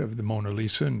postcard of the Mona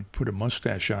Lisa and put a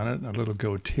mustache on it and a little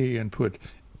goatee and put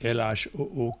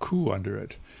LHOOQ under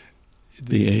it.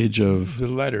 The age of... The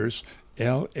letters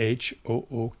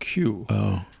LHOOQ.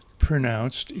 Oh.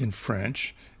 Pronounced in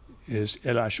French is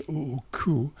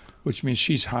LHOOQ, which means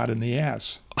she's hot in the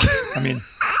ass. I mean,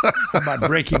 how about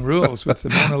breaking rules with the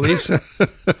Mona Lisa?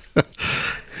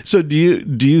 So do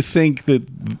you think that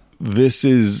this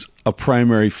is a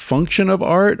primary function of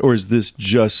art, or is this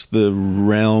just the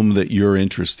realm that you're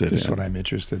interested in? That's what I'm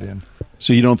interested in.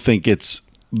 So you don't think it's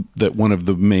that one of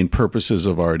the main purposes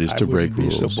of art is to break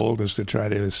rules? I wouldn't be so bold as to try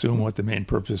to assume what the main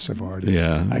purpose of art is.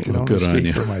 Yeah, I can only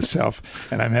speak for myself,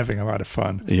 and I'm having a lot of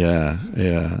fun. Yeah,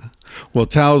 yeah. Well,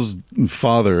 Tao's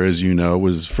father, as you know,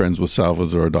 was friends with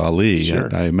Salvador Dali.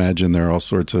 Sure. I imagine there are all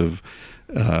sorts of,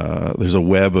 there's a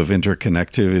web of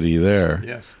interconnectivity there.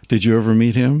 Yes. Did you ever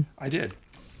meet him? I did.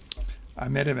 I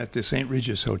met him at the St.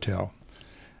 Regis Hotel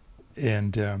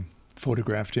and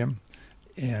photographed him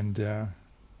and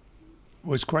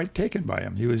was quite taken by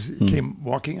him. He came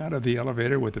walking out of the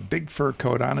elevator with a big fur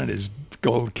coat on and his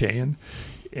gold cane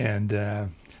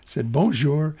and said,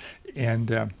 bonjour.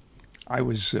 And I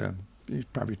was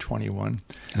probably 21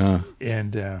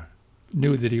 and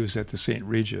knew that he was at the St.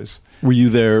 Regis. Were you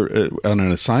there on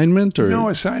an assignment? Or No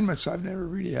assignments. I've never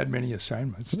really had many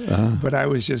assignments. But I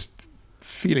was just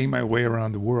feeling my way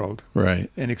around the world. Right.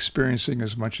 And experiencing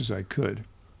as much as I could.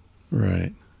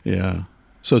 Right. Yeah.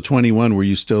 So 21, were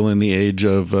you still in the age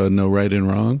of no right and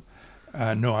wrong?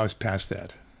 No, I was past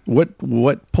that.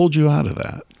 What pulled you out of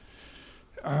that?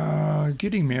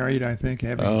 Getting married, I think,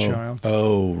 having a child.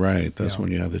 Oh, right. That's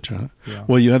when you had the child. Yeah.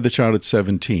 Well, you had the child at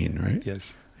 17, right?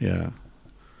 Yes. Yeah.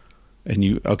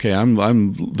 And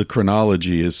I'm the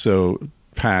chronology is so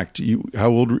packed. How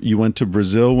old you went to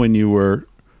Brazil when you were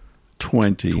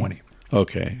 20? 20.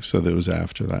 Okay, so that was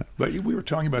after that. But we were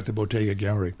talking about the Bottega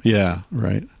Gallery. Yeah,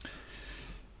 right.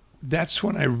 That's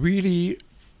when I really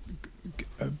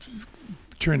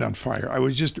turned on fire.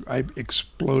 I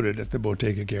exploded at the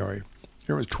Bottega Gallery.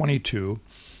 I was 22.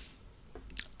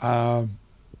 I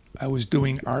was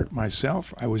doing art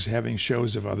myself. I was having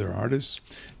shows of other artists,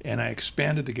 and I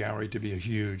expanded the gallery to be a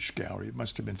huge gallery. It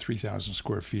must have been 3,000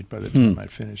 square feet by the time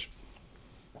I'd finished.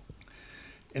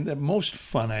 And the most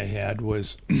fun I had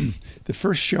was the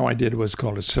first show I did was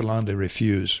called a Salon de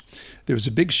Refuse. There was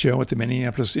a big show at the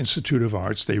Minneapolis Institute of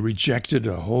Arts. They rejected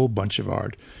a whole bunch of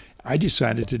art. I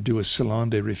decided to do a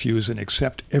Salon de Refuse and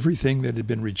accept everything that had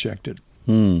been rejected.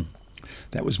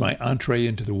 That was my entree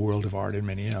into the world of art in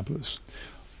Minneapolis.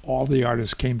 All the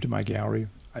artists came to my gallery.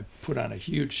 I put on a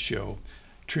huge show,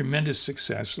 tremendous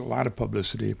success, a lot of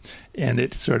publicity, and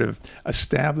it sort of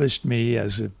established me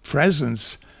as a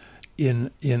presence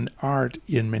in art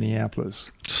in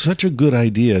Minneapolis. Such a good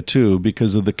idea too,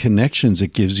 because of the connections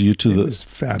it gives you to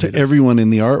to everyone in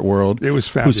the art world. It was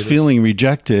fabulous. Who's feeling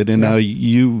rejected, and now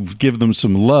you give them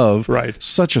some love. Right.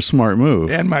 Such a smart move.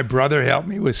 And my brother helped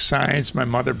me with science. My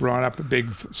mother brought up a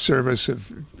big service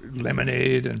of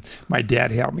lemonade, and my dad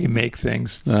helped me make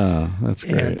things. Oh, that's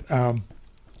great. And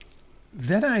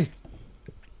then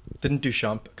Didn't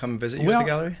Duchamp come visit you at the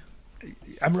gallery?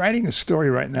 I'm writing a story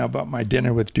right now about my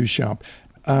dinner with Duchamp.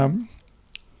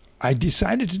 I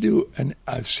decided to do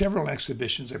several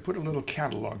exhibitions. I put a little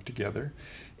catalog together,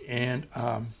 and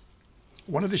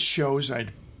one of the shows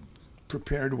I'd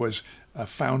prepared was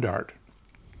found art.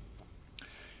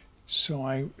 So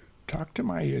I talked to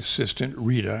my assistant,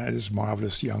 Rita, this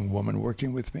marvelous young woman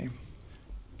working with me.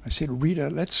 I said, Rita,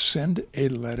 let's send a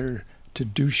letter to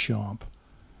Duchamp.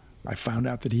 I found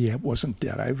out that he wasn't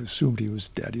dead. I assumed he was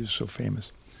dead. He was so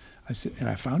famous. I said, and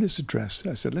I found his address.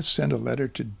 I said, let's send a letter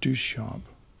to Duchamp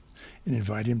and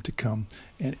invite him to come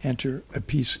and enter a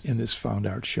piece in this found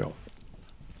art show.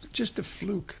 Just a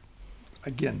fluke.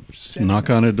 Again,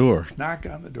 knock on a door. Knock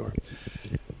on the door.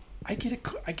 I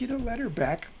get a letter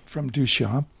back from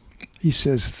Duchamp, He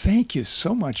says, "Thank you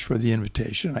so much for the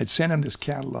invitation." I'd sent him this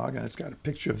catalog, and it's got a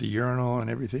picture of the urinal and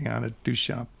everything on it,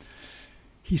 Duchamp.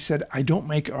 He said, "I don't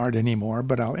make art anymore,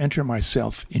 but I'll enter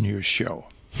myself in your show."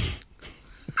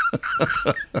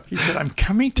 He said, "I'm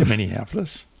coming to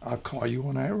Minneapolis. I'll call you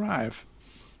when I arrive."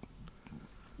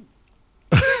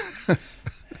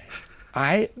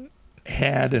 I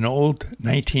had an old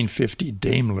 1950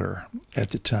 Daimler at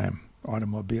the time,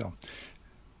 automobile.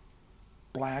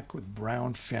 Black with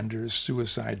brown fenders,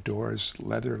 suicide doors,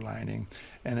 leather lining,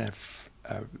 and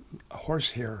a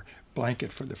horsehair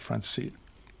blanket for the front seat.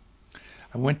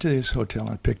 I went to his hotel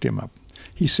and picked him up.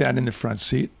 He sat in the front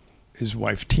seat, his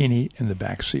wife Teeny in the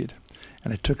back seat,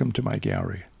 and I took him to my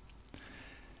gallery.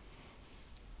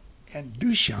 And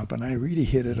Duchamp and I really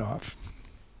hit it off.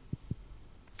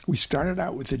 We started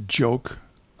out with a joke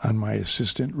on my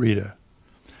assistant, Rita.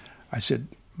 I said,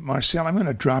 "Marcel, I'm going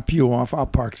to drop you off. I'll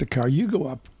park the car. You go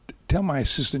up. Tell my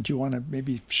assistant you want to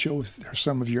maybe show her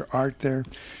some of your art there."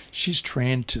 She's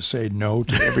trained to say no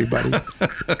to everybody.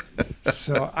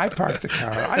 So I park the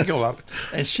car. I go up,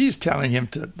 and she's telling him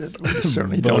that we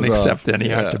certainly don't accept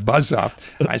any art, to buzz off.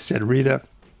 I said, "Rita,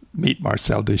 meet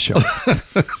Marcel Duchamp."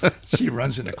 She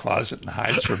runs in the closet and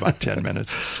hides for about 10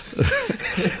 minutes.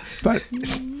 But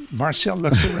Marcel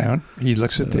looks around. He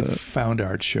looks at the Found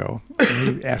Art show.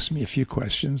 And he asks me a few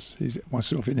questions. He wants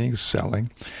to know if anything's selling.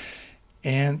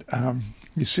 And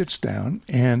he sits down,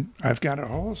 and I've got a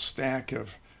whole stack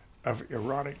of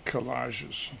erotic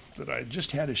collages that I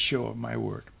just had a show of my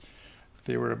work.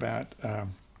 They were about a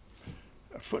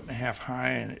 1.5 feet high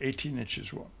and 18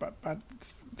 inches wide, about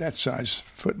that size,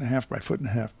 1.5 feet by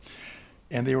 1.5 feet.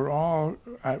 And they were all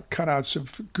cutouts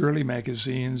of girly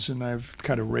magazines, and I've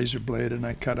cut a razor blade, and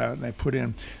I cut out and I put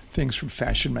in things from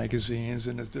fashion magazines,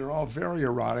 and they're all very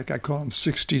erotic. I call them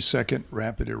 60-second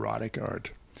rapid erotic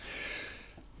art.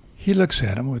 He looks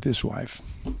at them with his wife.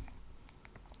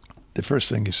 The first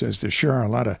thing he says, "There sure are a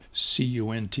lot of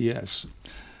C-U-N-T-S."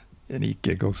 And he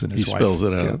giggles, and his wife spells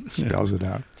it out. Spells it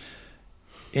out.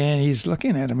 And he's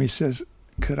looking at him. He says,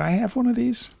 "Could I have one of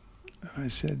these?" And I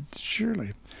said,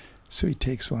 "Surely." So he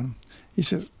takes one. He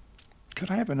says, "Could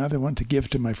I have another one to give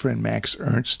to my friend Max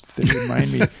Ernst that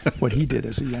remind me what he did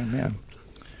as a young man?"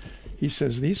 He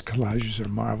says, "These collages are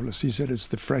marvelous." He said, "It's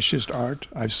the freshest art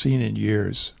I've seen in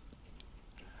years."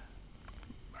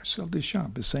 Marcel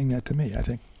Duchamp is saying that to me. I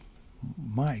think,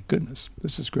 my goodness,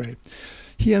 this is great.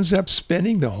 He ends up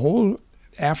spending the whole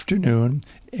afternoon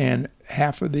and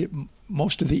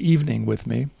most of the evening with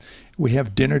me. We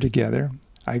have dinner together.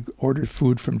 I ordered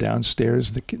food from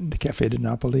downstairs, the Café de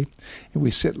Napoli, and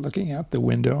we sit looking out the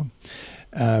window.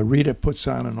 Rita puts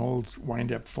on an old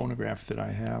wind-up phonograph that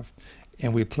I have,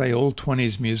 and we play old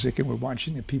 20s music, and we're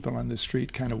watching the people on the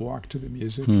street kind of walk to the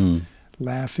music,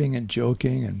 laughing and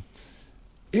joking, and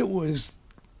it was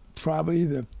probably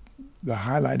the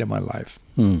highlight of my life,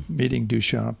 meeting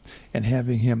Duchamp and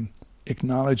having him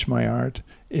acknowledge my art,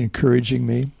 encouraging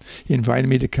me. He invited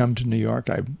me to come to New York.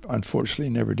 I unfortunately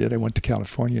never did. I went to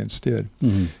California instead.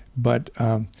 But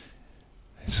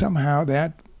somehow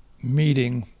that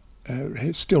meeting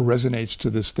still resonates to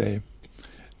this day.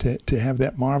 To have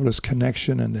that marvelous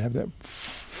connection and to have that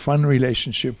fun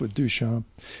relationship with Duchamp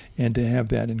and to have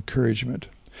that encouragement.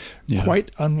 Yeah.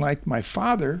 Quite unlike my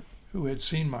father, who had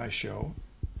seen my show.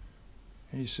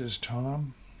 And he says,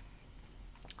 "Tom,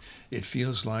 it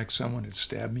feels like someone had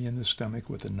stabbed me in the stomach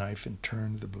with a knife and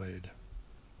turned the blade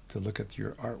to look at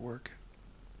your artwork."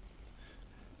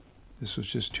 This was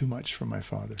just too much for my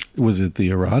father. Was it the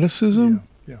eroticism?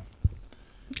 Yeah.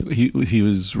 He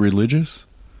was religious?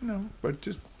 No, but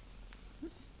just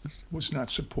was not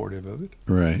supportive of it.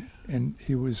 Right. And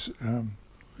he was...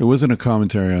 it wasn't a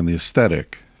commentary on the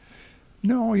aesthetic.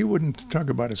 No, he wouldn't talk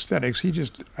about aesthetics.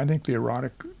 I think the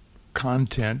erotic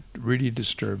content really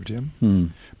disturbed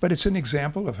him. But it's an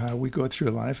example of how we go through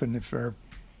life, and if our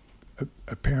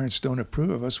parents don't approve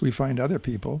of us, we find other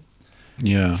people.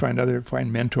 Yeah.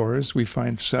 Find mentors, we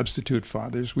find substitute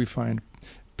fathers, we find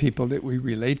people that we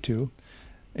relate to,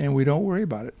 and we don't worry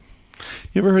about it.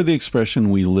 You ever heard the expression,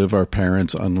 "We live our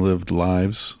parents' unlived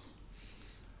lives"?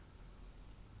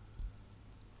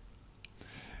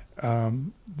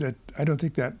 That I don't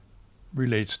think that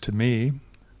relates to me,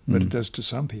 but it does to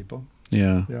some people.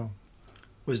 Yeah.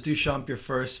 Was Duchamp your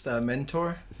first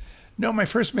mentor? No, my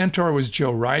first mentor was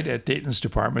Joe Wright at Dayton's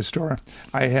department store.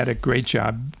 I had a great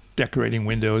job decorating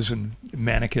windows and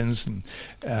mannequins and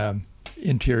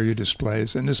interior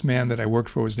displays. And this man that I worked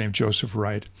for was named Joseph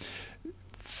Wright.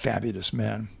 Fabulous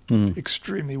man,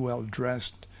 extremely well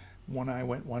dressed. One eye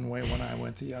went one way, one eye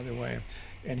went the other way.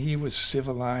 and he was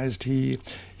civilized. He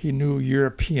knew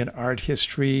European art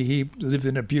history. He lived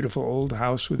in a beautiful old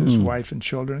house with his wife and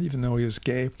children, even though he was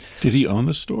gay. Did he own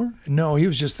the store? No, he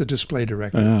was just the display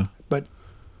director. But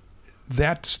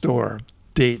that store,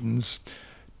 Dayton's,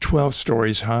 12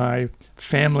 stories high,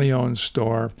 family-owned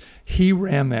store. He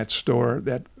ran that store.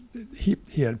 That he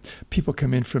had people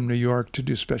come in from New York to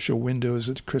do special windows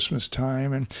at Christmas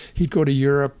time, and he'd go to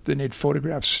Europe, and they'd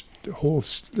photograph whole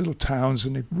little towns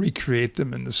and they'd recreate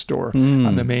them in the store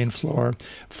on the main floor.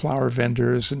 Flower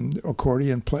vendors and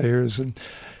accordion players, and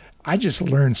I just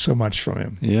learned so much from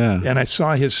him. Yeah. And I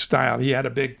saw his style. He had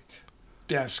a big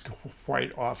desk,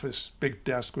 white office, big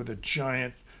desk with a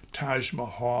giant Taj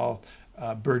Mahal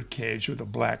bird cage with a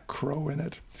black crow in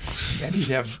it. And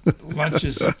he'd have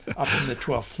lunches up on the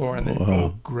 12th floor in the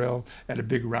oak grill at a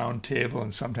big round table,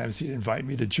 and sometimes he'd invite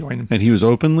me to join him. And he was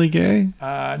openly gay?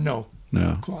 No.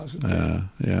 Closet gay.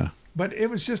 Yeah. But it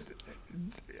was just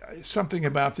something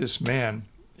about this man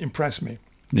impressed me.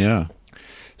 Yeah.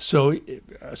 So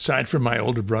aside from my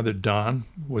older brother, Don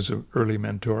was an early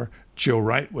mentor. Joe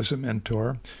Wright was a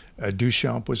mentor.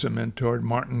 Duchamp was a mentor.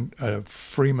 Martin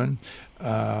Freeman,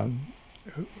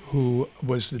 who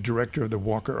was the director of the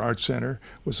Walker Art Center,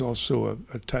 was also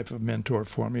a type of mentor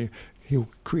for me. He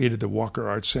created the Walker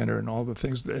Art Center and all the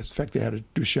things. In fact, they had a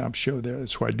Duchamp show there.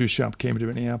 That's why Duchamp came to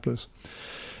Minneapolis.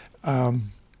 So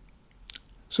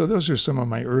those are some of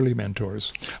my early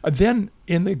mentors. Then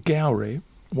in the gallery,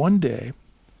 one day,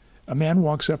 a man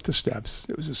walks up the steps.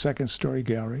 It was a second-story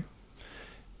gallery.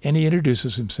 And he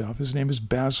introduces himself. His name is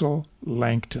Basil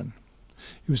Langton.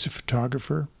 He was a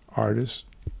photographer, artist,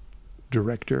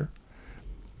 director,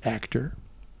 actor.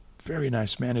 Very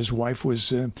nice man. His wife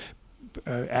was an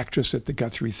actress at the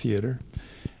Guthrie Theater.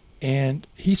 And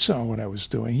he saw what I was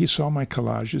doing. He saw my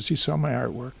collages. He saw my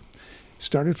artwork.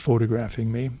 Started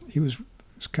photographing me. He was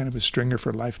kind of a stringer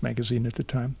for Life magazine at the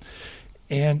time.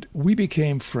 And we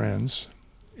became friends.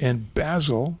 And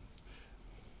Basil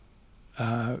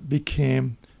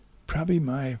became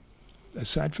probably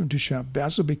aside from Duchamp,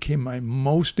 Basil became my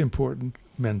most important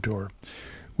mentor.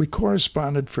 We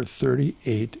corresponded for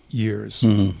 38 years.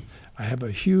 Mm-hmm. I have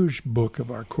a huge book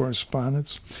of our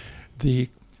correspondence, the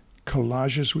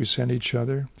collages we sent each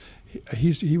other.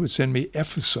 He would send me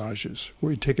effisages,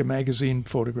 where he'd take a magazine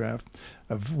photograph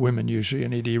of women usually,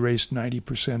 and he'd erase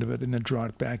 90% of it and then draw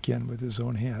it back in with his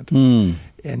own hand.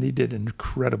 And he did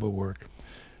incredible work.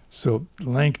 So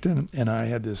Langton and I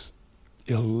had this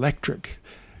electric,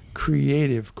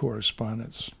 creative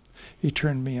correspondence. He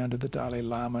turned me on to the Dalai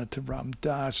Lama, to Ram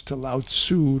Dass, to Lao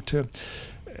Tzu, to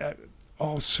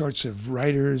all sorts of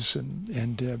writers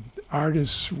and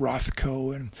artists,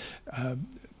 Rothko and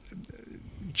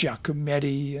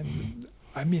Giacometti. And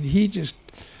I mean,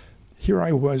 here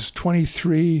I was,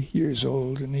 23 years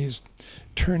old, and he's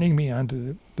turning me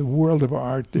onto the world of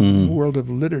art, the world of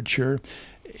literature,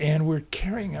 and we're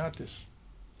carrying out this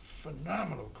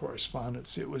phenomenal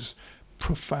correspondence. It was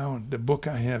profound. The book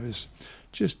I have is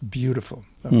just beautiful,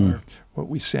 what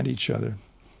we sent each other.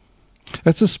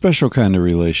 That's a special kind of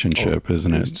relationship,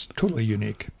 isn't it? It's totally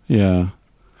unique. Yeah.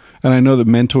 And I know that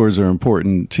mentors are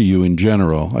important to you in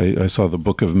general. I saw the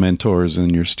Book of Mentors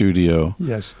in your studio.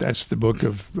 Yes, that's the book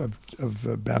of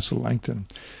Basil Langton.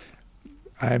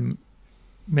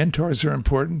 Mentors are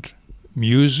important.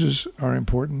 Muses are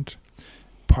important.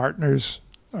 Partners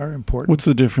are important. What's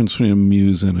the difference between a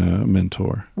muse and a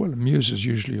mentor? Well, a muse is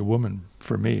usually a woman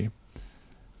for me.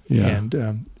 Yeah.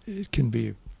 And it can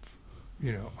be,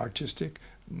 artistic,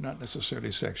 not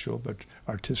necessarily sexual, but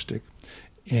artistic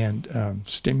and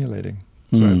stimulating.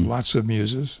 So I have lots of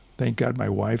muses. Thank God my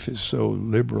wife is so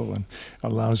liberal and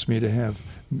allows me to have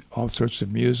all sorts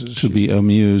of muses. To be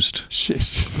amused.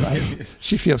 Right.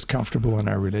 She feels comfortable in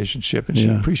our relationship, and she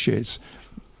appreciates,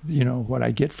 what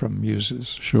I get from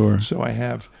muses. Sure. So I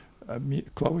have,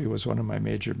 Chloe was one of my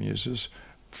major muses,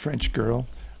 French girl,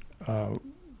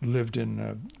 lived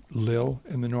in Lille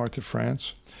in the north of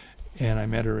France, and I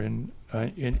met her in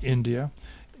India,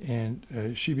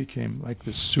 and she became like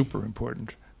this super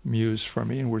important muse for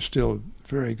me, and we're still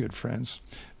very good friends.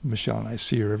 Michelle and I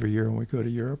see her every year when we go to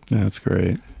Europe. That's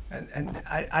great. And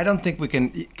I don't think we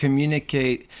can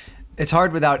communicate. It's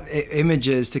hard without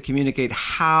images to communicate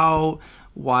how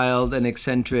wild and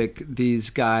eccentric these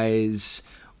guys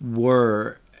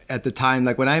were at the time.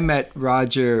 Like when I met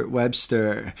Roger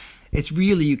Webster, it's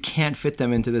really, you can't fit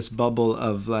them into this bubble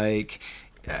of like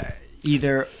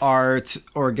either art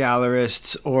or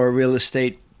gallerists or real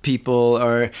estate people,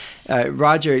 or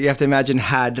Roger, you have to imagine,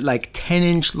 had like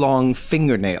 10-inch long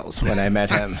fingernails when I met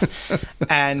him,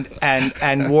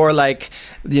 and wore like,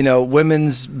 you know,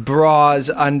 women's bras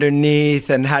underneath,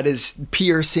 and had his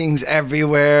piercings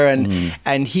everywhere,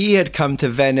 and he had come to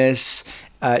Venice,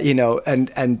 you know,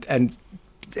 and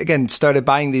again started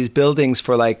buying these buildings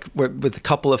for like with a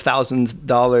couple of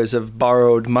 $1,000s of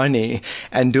borrowed money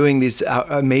and doing these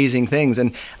amazing things.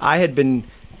 And I had been.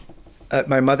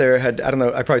 My mother had, I don't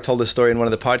know, I probably told this story in one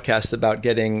of the podcasts about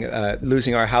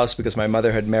losing our house because my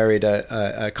mother had married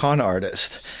a con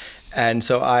artist. And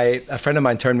so a friend of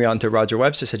mine turned me on to Roger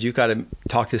Webster, said, you got to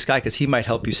talk to this guy because he might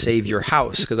help you save your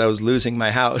house, because I was losing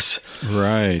my house.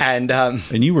 Right.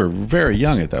 And you were very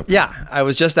young at that point. Yeah, I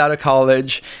was just out of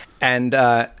college. And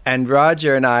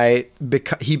Roger and I,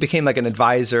 he became like an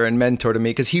advisor and mentor to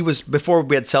me, because he was, before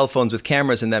we had cell phones with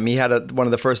cameras in them, he had one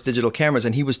of the first digital cameras,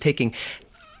 and he was taking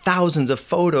thousands of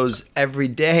photos every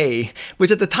day,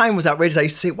 which at the time was outrageous. I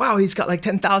used to say, wow, he's got like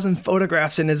 10,000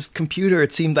 photographs in his computer.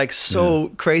 It seemed like so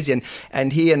crazy.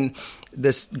 And he and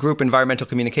this group, Environmental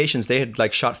Communications, they had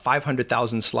like shot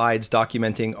 500,000 slides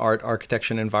documenting art,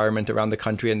 architecture, and environment around the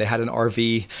country. And they had an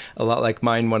RV, a lot like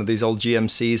mine, one of these old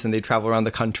GMCs, and they travel around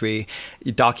the country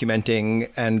documenting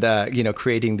and, you know,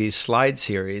 creating these slide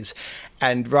series.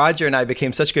 And Roger and I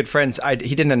became such good friends.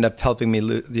 He didn't end up helping me,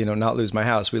 not lose my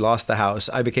house. We lost the house.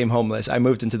 I became homeless. I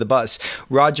moved into the bus.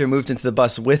 Roger moved into the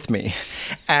bus with me,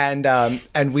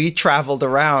 and we traveled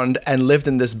around and lived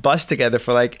in this bus together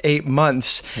for like 8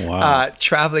 months. Wow.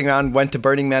 Traveling around. Went to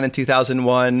Burning Man in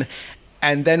 2001,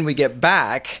 and then we get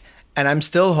back. And I'm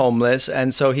still homeless.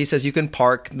 And so he says, you can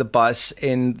park the bus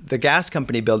in the gas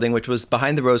company building, which was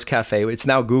behind the Rose Cafe. It's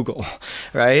now Google,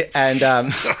 right? And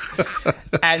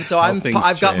and so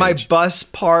I've got my bus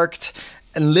parked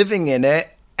and living in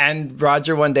it. And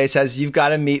Roger one day says, you've got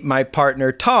to meet my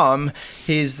partner, Tom.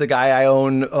 He's the guy I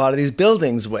own a lot of these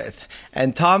buildings with.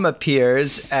 And Tom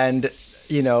appears and,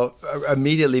 you know,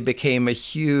 immediately became a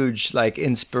huge like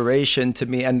inspiration to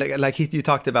me. And like you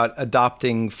talked about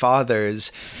adopting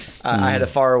fathers. I had a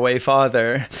faraway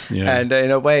father, and in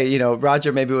a way, you know,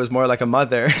 Roger maybe was more like a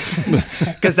mother,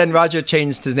 because then Roger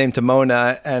changed his name to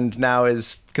Mona, and now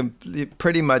is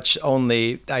pretty much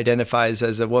only identifies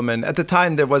as a woman. At the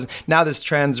time, now there's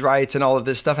trans rights and all of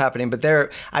this stuff happening, but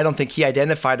I don't think he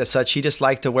identified as such. He just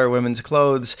liked to wear women's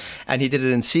clothes, and he did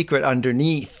it in secret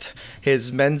underneath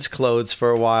his men's clothes for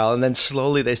a while, and then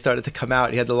slowly they started to come out.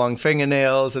 He had the long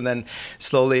fingernails, and then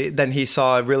then he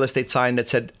saw a real estate sign that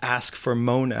said "Ask for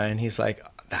Mona," and he's like,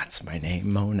 that's my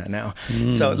name, Mona, now.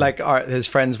 So like his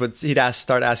friends he'd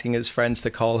start asking his friends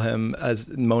to call him as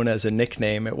Mona as a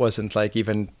nickname. It wasn't like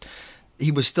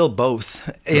he was still both,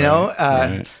 you know.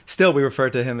 Right. Still, we refer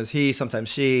to him as he, sometimes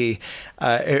she.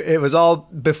 It was all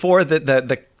before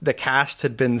the cast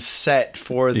had been set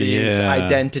for these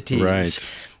identities.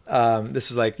 Right.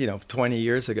 This is like 20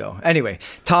 years ago. Anyway,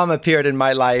 Tom appeared in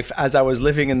my life as I was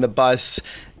living in the bus,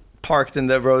 parked in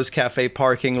the Rose Cafe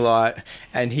parking lot,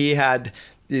 and he had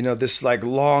this like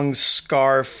long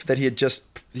scarf that he'd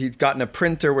gotten a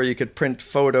printer where you could print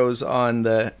photos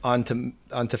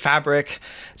onto fabric.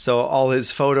 So all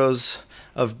his photos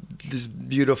of this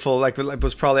beautiful, like it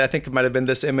was probably, I think it might have been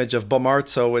this image of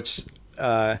Bomarzo, which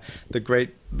the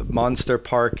great monster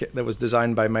park that was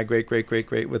designed by my great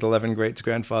with 11 greats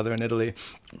grandfather in Italy,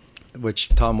 which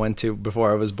Tom went to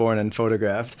before I was born and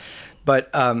photographed. But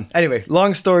anyway,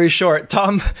 long story short,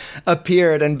 Tom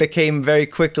appeared and became very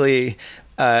quickly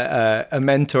a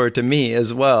mentor to me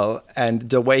as well. And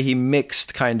the way he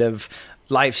mixed kind of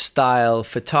lifestyle,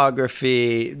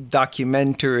 photography,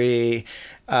 documentary,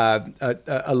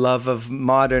 a love of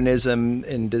modernism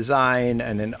in design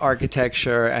and in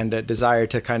architecture, and a desire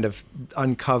to kind of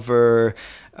uncover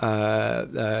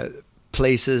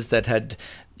places that had,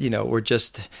 were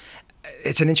just...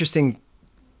 It's an interesting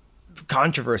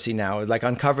controversy now, like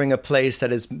uncovering a place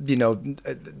that is,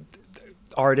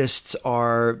 artists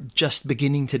are just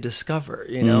beginning to discover,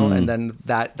 and then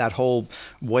that whole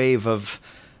wave of,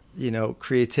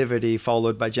 creativity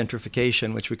followed by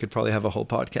gentrification, which we could probably have a whole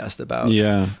podcast about.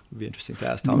 Yeah, would be interesting to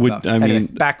ask Tom about. Anyway,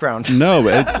 background. No,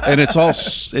 and it's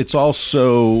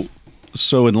also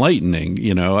so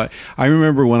enlightening. I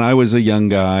remember when I was a young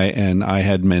guy and I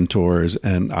had mentors,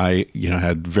 and I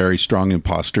had very strong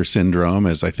imposter syndrome,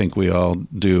 as I think we all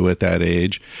do at that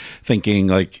age, thinking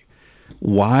like,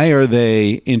 why are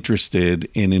they interested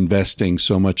in investing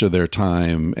so much of their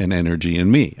time and energy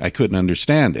in me? I couldn't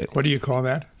understand it. What do you call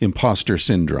that? Imposter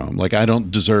syndrome. Like, I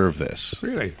don't deserve this.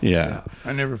 Really? Yeah.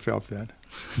 I never felt that.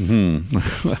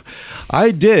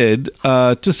 I did,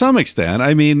 to some extent.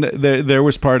 I mean, there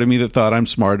was part of me that thought I'm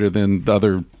smarter than the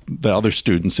other the other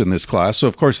students in this class. So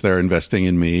of course they're investing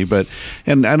in me, but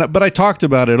I talked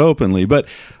about it openly. But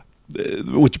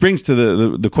which brings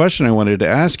to the question I wanted to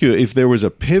ask you: if there was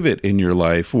a pivot in your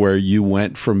life where you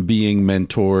went from being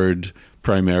mentored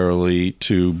primarily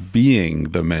to being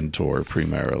the mentor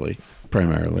primarily.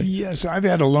 Yes, I've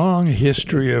had a long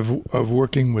history of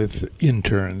working with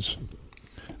interns.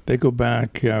 They go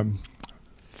back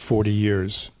 40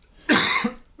 years,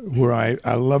 where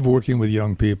I love working with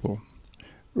young people.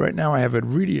 Right now I have a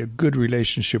good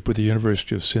relationship with the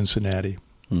University of Cincinnati.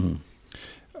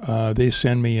 Mm-hmm. They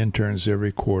send me interns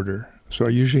every quarter. So I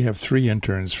usually have 3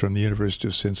 interns from the University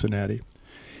of Cincinnati.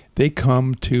 They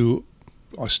come to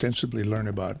ostensibly learn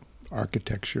about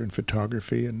architecture and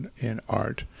photography and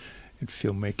art and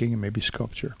filmmaking and maybe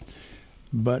sculpture.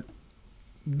 But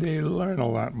they learn a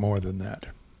lot more than that.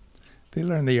 They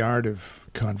learn the art of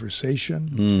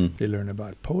conversation. They learn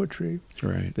about poetry.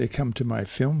 Right. They come to my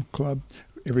film club.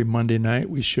 Every Monday night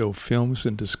we show films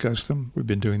and discuss them. We've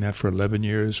been doing that for 11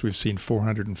 years. We've seen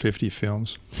 450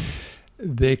 films.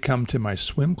 They come to my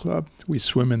swim club. We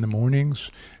swim in the mornings.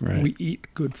 Right. We eat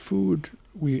good food.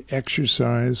 We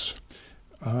exercise.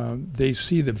 They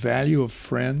see the value of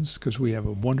friends because we have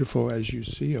a wonderful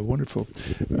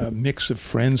mix of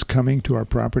friends coming to our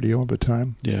property all the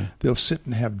time. Yeah. They'll sit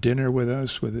and have dinner with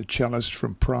us with a cellist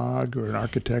from Prague or an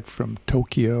architect from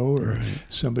Tokyo or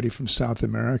somebody from South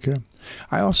America.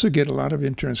 I also get a lot of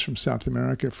interns from South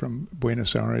America, from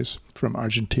Buenos Aires, from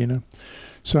Argentina.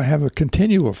 So I have a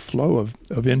continual flow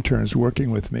of interns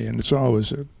working with me, and it's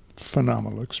always a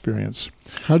phenomenal experience.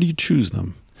 How do you choose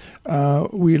them?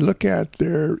 We look at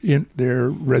their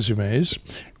resumes.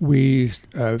 We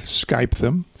Skype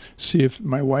them. See if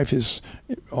my wife is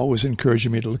always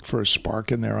encouraging me to look for a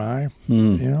spark in their eye.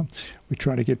 We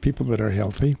try to get people that are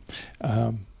healthy,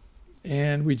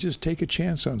 and we just take a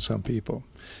chance on some people.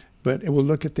 But we'll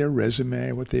look at their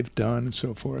resume, what they've done, and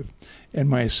so forth. And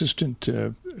my assistant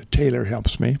Taylor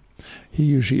helps me. He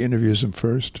usually interviews them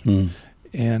first,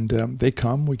 and they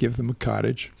come. We give them a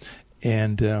cottage,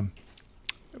 and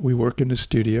we work in the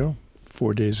studio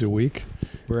 4 days a week.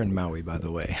 We're in Maui, by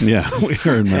the way. Yeah, we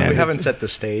are in Maui. We haven't set the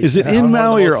stage. Is it in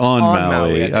Maui or on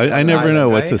Maui? I never know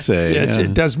what to say. Yeah,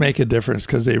 it does make a difference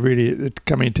because they really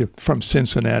from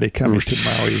Cincinnati coming to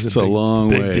Maui is a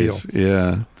big deal.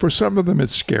 Yeah. For some of them,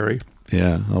 it's scary.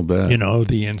 Yeah, I'll bet.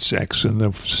 The insects and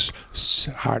the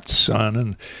hot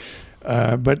sun,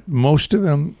 but most of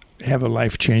them have a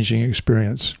life-changing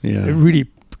experience. Yeah, really,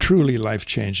 truly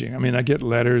life-changing. I mean, I get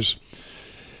letters.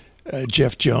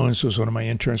 Jeff Jones was one of my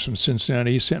interns from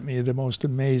Cincinnati. He sent me the most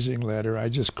amazing letter. I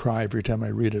just cry every time I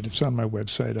read it. It's on my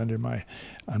website under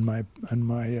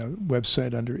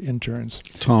website under interns.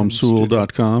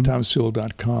 TomSewell.com.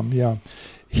 TomSewell.com. Yeah,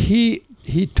 he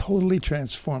totally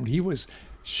transformed. He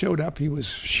showed up. He was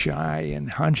shy and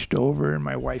hunched over, and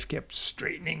my wife kept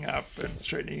straightening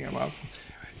him up.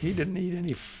 He didn't eat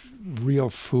any real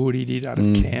food. He'd eat out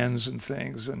of cans and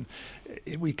things, and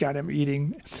we got him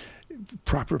eating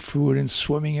proper food and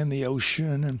swimming in the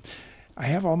ocean. And I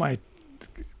have all my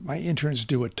interns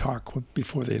do a talk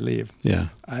before they leave. Yeah.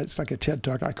 It's like a TED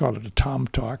Talk. I call it a Tom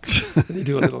Talk. They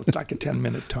do a like a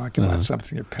 10-minute talk about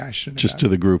something they're passionate about. Just to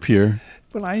the group here?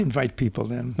 Well, I invite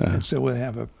people in, and so we'll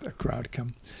have a crowd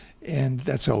come. And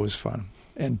that's always fun.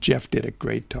 And Jeff did a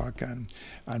great talk on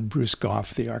Bruce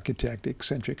Goff, the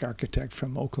eccentric architect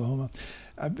from Oklahoma.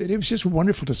 It was just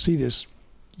wonderful to see this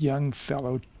young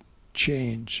fellow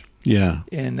change. Yeah.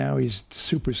 And now he's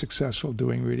super successful,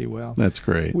 doing really well. That's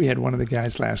great. We had one of the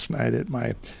guys last night at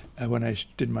my when I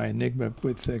did my Enigma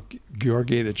with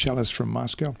Georgi, the cellist from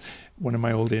Moscow. One of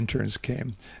my old interns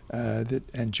came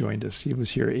and joined us. He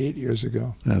was here 8 years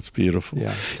ago. That's beautiful.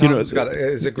 Yeah. Tom's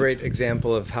is a great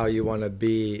example of how you want to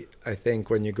be, I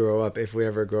think, when you grow up, if we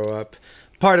ever grow up.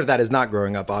 Part of that is not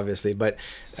growing up, obviously, but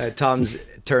Tom's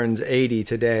turns 80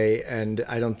 today, and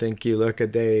I don't think you look a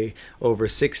day over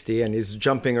 60. And he's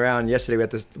jumping around. Yesterday,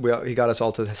 he got us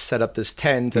all to set up this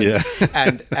tent,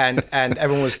 and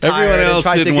everyone was tired. Everyone else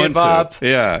and tried didn't to give up.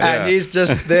 Yeah, and he's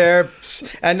just there,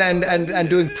 and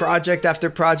doing project after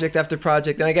project after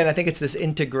project. And again, I think it's this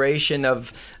integration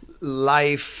of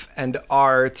life and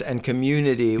art and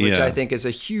community, which I think is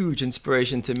a huge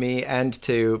inspiration to me and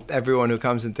to everyone who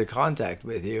comes into contact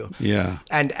with you. Yeah.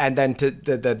 And then to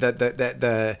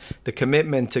the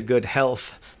commitment to good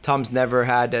health. Tom's never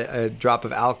had a drop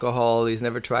of alcohol. He's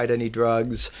never tried any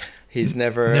drugs. He's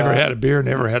never had a beer,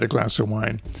 never had a glass of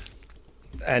wine.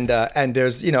 And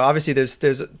there's obviously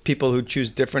there's people who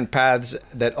choose different paths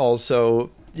that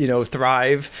also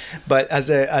thrive, but as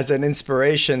an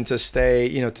inspiration to stay,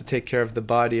 to take care of the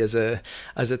body as a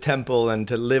temple, and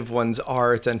to live one's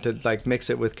art, and to like mix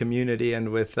it with community and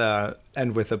with a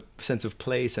sense of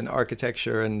place and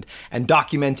architecture and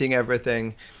documenting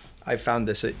everything. I found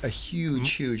this a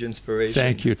huge inspiration.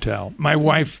 Thank you, Tal. My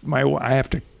wife, I have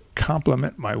to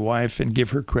compliment my wife and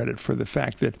give her credit for the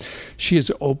fact that she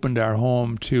has opened our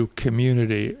home to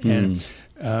community. And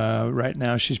right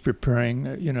now she's preparing,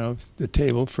 the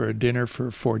table for a dinner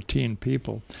for 14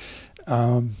 people.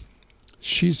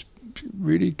 She's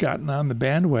really gotten on the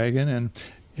bandwagon and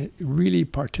really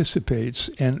participates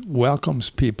and welcomes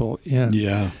people in.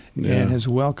 Yeah. And has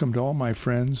welcomed all my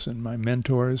friends and my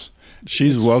mentors.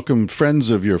 She's welcomed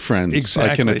friends of your friends.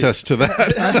 Exactly. I can attest to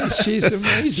that. She's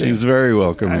amazing. She's very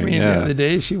welcoming. I mean, the other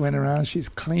day she went around, she's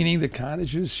cleaning the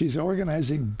cottages, she's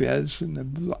organizing beds in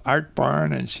the art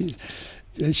barn, and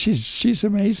she's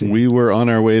amazing. We were on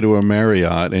our way to a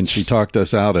Marriott, and she talked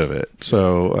us out of it.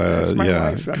 So, That's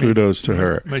my wife. kudos to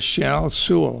her. Michelle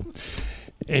Sewell.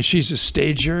 And she's a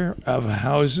stager of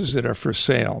houses that are for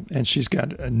sale. And she's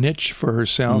got a niche for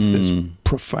herself that's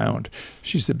profound.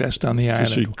 She's the best on the island.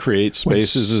 She creates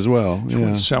spaces as well.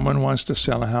 When someone wants to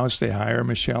sell a house, they hire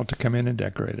Michelle to come in and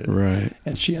decorate it. Right.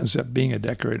 And she ends up being a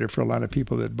decorator for a lot of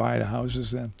people that buy the houses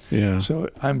then. Yeah. So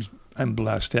I'm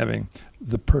blessed having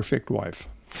the perfect wife.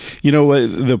 You know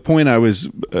what? The point I was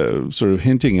sort of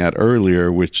hinting at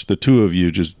earlier, which the two of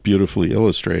you just beautifully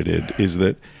illustrated, is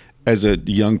that as a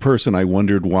young person, I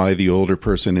wondered why the older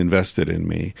person invested in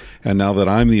me. And now that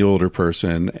I'm the older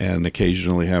person and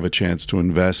occasionally have a chance to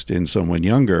invest in someone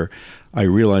younger, I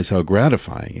realize how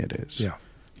gratifying it is. Yeah.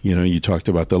 You talked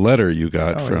about the letter you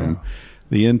got from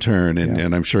the intern,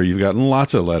 and I'm sure you've gotten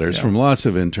lots of letters from lots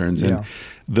of interns. And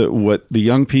what the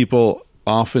young people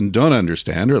often don't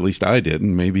understand, or at least I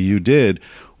didn't, maybe you did,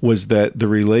 was that the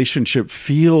relationship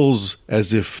feels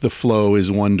as if the flow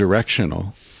is one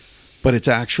directional, but it's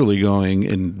actually going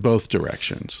in both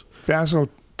directions. Basil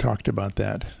talked about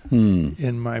that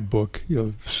in my book.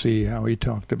 You'll see how he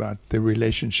talked about the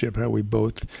relationship, how we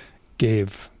both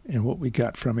gave and what we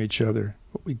got from each other,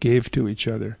 what we gave to each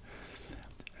other.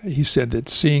 He said that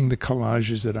seeing the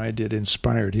collages that I did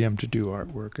inspired him to do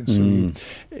artwork. And so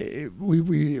it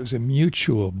was a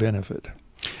mutual benefit.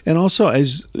 And also, I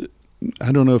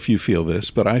don't know if you feel this,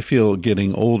 but I feel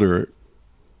getting older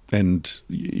and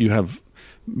you have,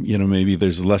 maybe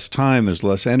there's less time, there's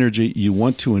less energy. You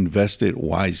want to invest it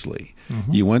wisely.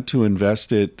 Mm-hmm. You want to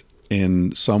invest it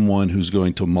in someone who's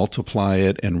going to multiply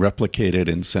it and replicate it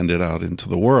and send it out into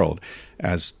the world,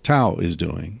 as Tao is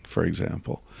doing, for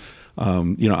example.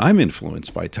 I'm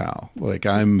influenced by Tao.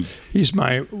 He's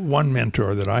my one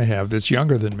mentor that I have that's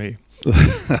younger than me.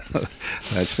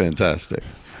 That's fantastic.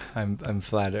 I'm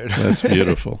flattered. That's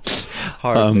beautiful.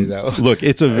 Hardly, though. Look,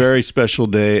 it's a very special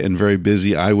day and very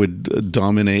busy. I would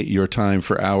dominate your time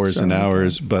for hours and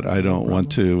hours, but I don't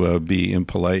want to be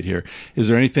impolite here. Is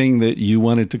there anything that you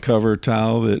wanted to cover,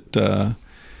 Tao, that...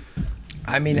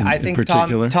 I think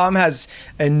Tom has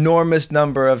enormous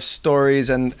number of stories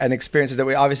and experiences that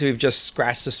we've just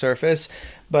scratched the surface.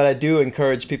 But I do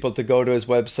encourage people to go to his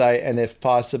website and, if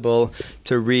possible,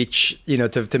 to reach,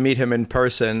 to meet him in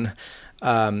person.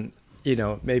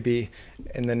 Maybe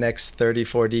in the next 30,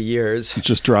 40 years.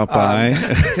 Just drop by.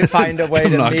 Find a way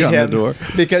to knock meet on him. The door.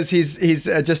 Because he's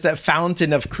just that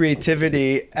fountain of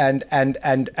creativity,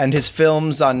 and his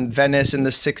films on Venice in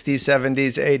the 60s,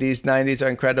 70s, 80s, 90s are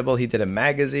incredible. He did a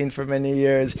magazine for many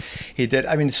years. He did,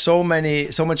 so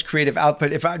much creative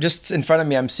output. If I just in front of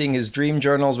me, I'm seeing his dream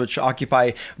journals, which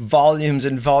occupy volumes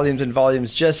and volumes and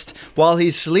volumes. Just while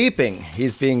he's sleeping,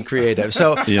 he's being creative.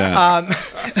 So,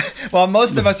 while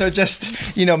most of us are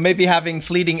just, maybe having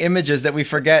fleeting images that we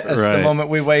forget as the moment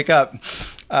we wake up.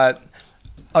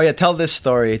 Tell this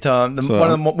story, Tom.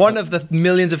 One of the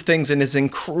millions of things in his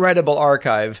incredible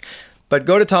archive. But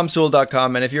go to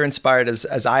tomsewell.com, and if you're inspired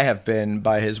as I have been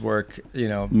by his work,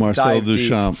 Marcel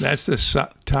Duchamp. That's the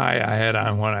tie I had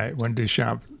on when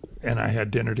Duchamp and I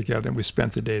had dinner together, and we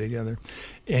spent the day together,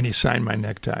 and he signed my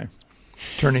necktie,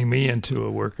 turning me into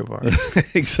a work of art.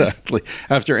 Exactly.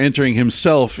 After entering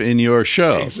himself in your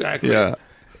show. Exactly. Yeah.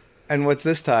 And what's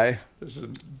this tie? This is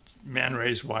Man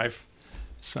Ray's wife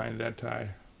signed that tie.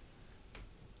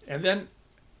 And then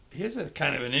here's a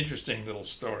kind of an interesting little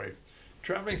story.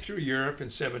 Traveling through Europe in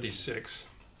 '76,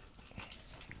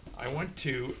 I went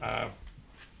to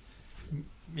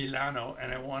Milano,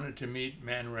 and I wanted to meet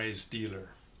Man Ray's dealer,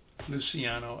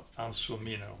 Luciano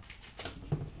Anselmino.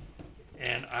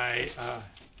 And I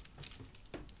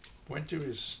went to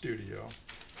his studio,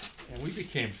 and we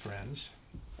became friends.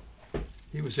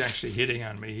 He was actually hitting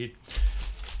on me. He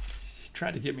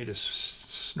tried to get me to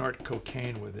snort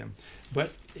cocaine with him.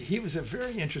 But he was a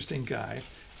very interesting guy,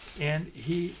 and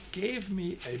he gave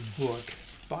me a book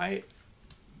by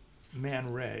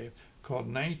Man Ray called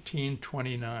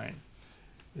 1929.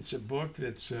 It's a book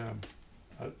that's a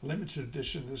limited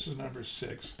edition. This is number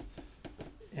 6.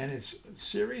 And it's a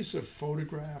series of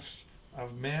photographs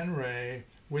of Man Ray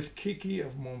with Kiki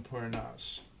of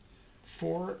Montparnasse.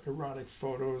 4 erotic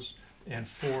photos and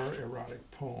 4 erotic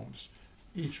poems,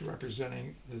 each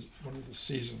representing one of the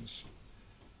seasons.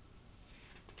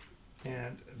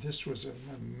 And this was an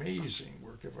amazing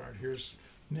work of art. Here's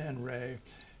Man Ray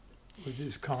with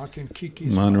his cock and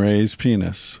Kiki's Man Ray's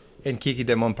penis. In Kiki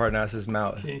de Montparnasse's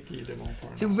mouth. Kiki de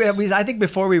Montparnasse. I think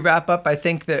before we wrap up, I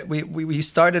think that we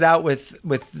started out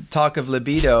with talk of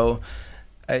libido.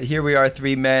 Here we are,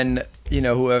 3 men,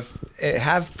 who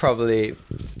have probably,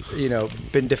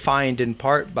 been defined in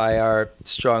part by our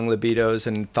strong libidos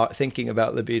and thinking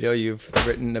about libido. You've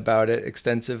written about it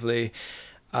extensively.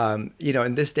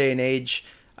 In this day and age,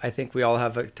 I think we all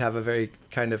have to have a very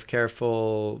kind of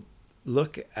careful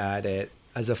look at it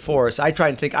as a force. I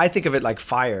think of it like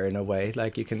fire in a way.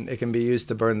 Like it can be used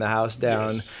to burn the house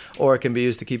down, yes, or it can be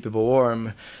used to keep people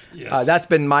warm. Yes. That's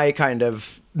been my kind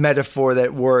of metaphor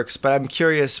that works. But I'm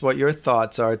curious what your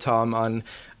thoughts are, Tom,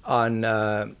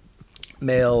 on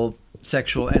male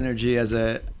sexual energy as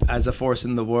a force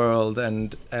in the world,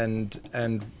 and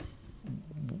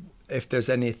if there's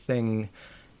anything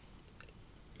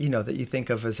that you think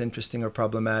of as interesting or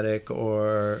problematic,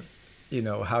 or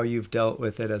how you've dealt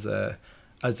with it as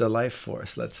a life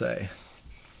force, let's say.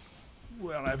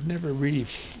 Well, I've never really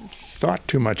thought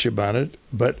too much about it,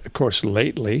 but of course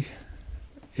lately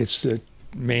it's the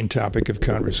main topic of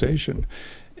conversation,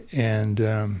 and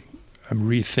I'm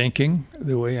rethinking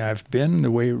the way I've been,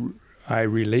 the way I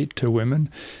relate to women,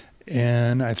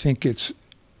 and I think it's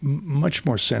much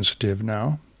more sensitive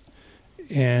now,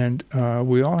 and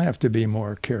we all have to be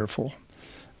more careful.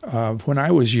 When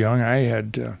I was young, I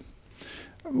had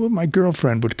my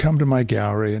girlfriend would come to my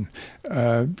gallery, and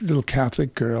little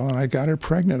Catholic girl, and I got her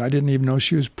pregnant. I didn't even know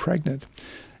she was pregnant.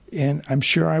 And I'm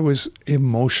sure I was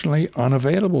emotionally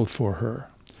unavailable for her.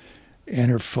 And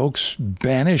her folks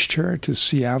banished her to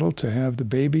Seattle to have the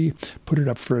baby, put it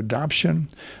up for adoption.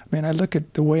 I mean, I look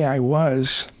at the way I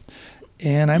was,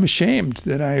 and I'm ashamed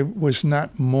that I was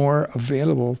not more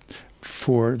available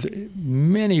for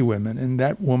many women, and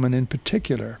that woman in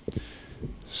particular.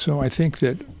 So I think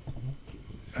that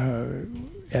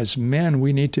as men,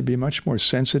 we need to be much more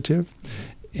sensitive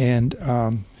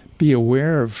and be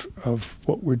aware of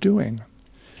what we're doing.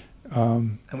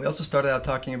 And we also started out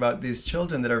talking about these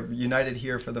children that are united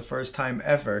here for the first time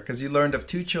ever, because you learned of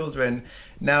 2 children.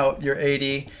 Now you're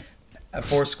 80,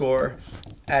 80,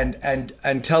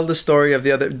 and tell the story of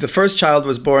the other. The first child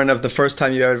was born of the first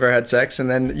time you ever had sex,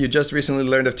 and then you just recently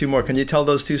learned of 2 more. Can you tell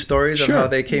those 2 stories Sure. of how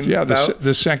they came about?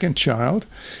 The second child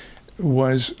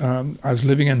was, I was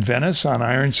living in Venice on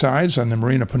Ironsides on the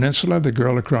Marina Peninsula. The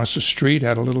girl across the street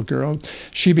had a little girl.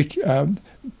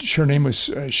 Her name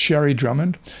was Sherry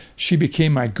Drummond. She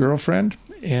became my girlfriend,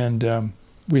 and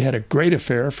we had a great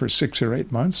affair for 6 or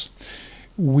 8 months.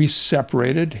 We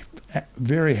separated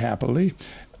very happily,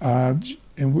 and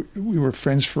we were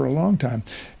friends for a long time.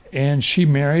 And she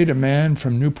married a man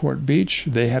from Newport Beach.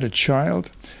 They had a child.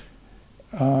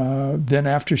 Then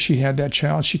after she had that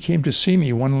child, she came to see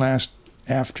me one last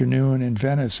afternoon in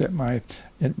Venice at my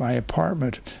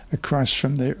apartment across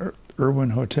from the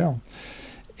Irwin Hotel.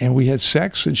 And we had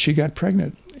sex, and she got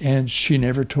pregnant. And she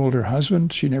never told her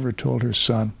husband. She never told her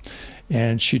son.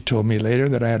 And she told me later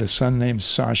that I had a son named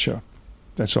Sasha.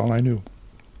 That's all I knew.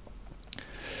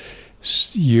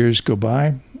 Years go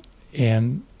by,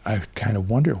 and I kind of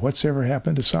wonder what's ever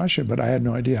happened to Sasha, but I had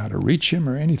no idea how to reach him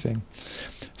or anything.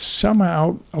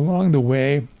 Somehow along the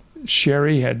way,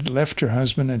 Sherry had left her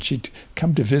husband, and she'd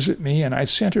come to visit me, and I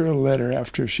sent her a letter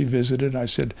after she visited. I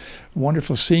said,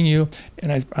 "Wonderful seeing you."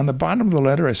 And on the bottom of the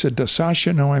letter, I said, "Does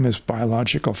Sasha know I'm his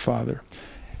biological father?"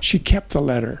 She kept the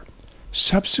letter.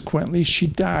 Subsequently, she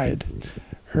died.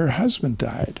 Her husband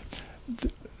died.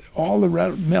 All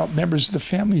the members of the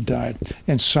family died,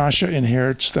 and Sasha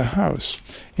inherits the house.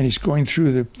 And he's going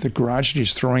through the garage, and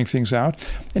he's throwing things out,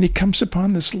 and he comes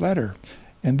upon this letter.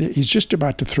 And he's just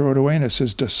about to throw it away, and it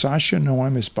says, "Does Sasha know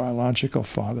I'm his biological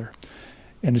father?"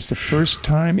 And it's the first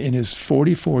time in his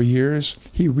 44 years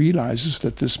he realizes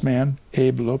that this man,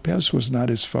 Abe Lopez, was not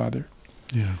his father.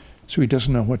 Yeah. So he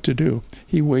doesn't know what to do.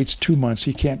 He waits 2 months.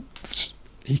 He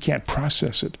can't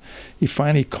process it. He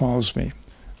finally calls me.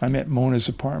 I'm at Mona's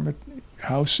apartment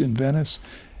house in Venice,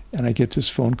 and I get this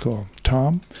phone call.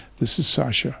 "Tom, this is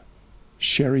Sasha,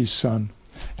 Sherry's son.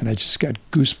 And I just got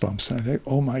goosebumps. And I think,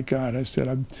 oh my God. I said,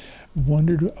 I've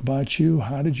wondered about you.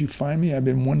 How did you find me? I've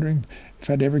been wondering if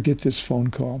I'd ever get this phone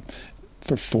call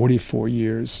for 44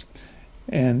 years.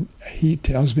 And he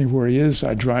tells me where he is.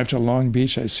 I drive to Long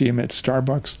Beach. I see him at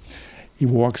Starbucks. He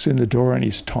walks in the door and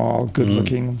he's tall,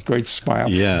 good-looking, great smile.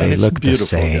 Yeah, They it's look the beautiful.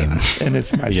 same. guy. And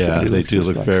it's my Yeah, son. He they looks do just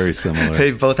look like- very similar.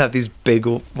 They both have these big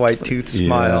white tooth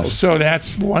smiles. So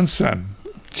that's one son.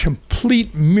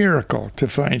 Complete miracle to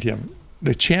find him.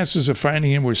 The chances of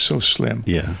finding him were so slim.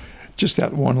 Yeah, Just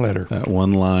that one letter. that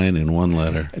one line and one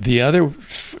letter. The other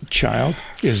child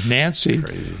is Nancy,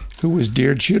 Crazy. who was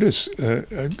Dear Judith's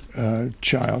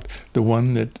child, the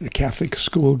one that the Catholic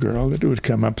schoolgirl that would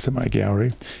come up to my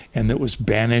gallery and that was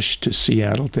banished to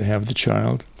Seattle to have the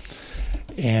child.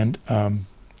 And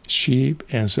she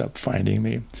ends up finding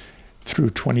me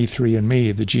through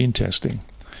 23andMe, the gene testing.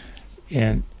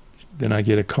 And then I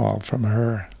get a call from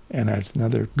her, and it's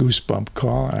another goosebump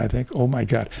call, and I think, oh my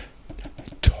God,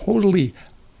 totally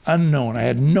unknown. I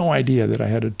had no idea that I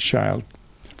had a child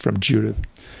from Judith,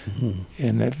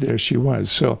 and that there she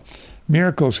was. So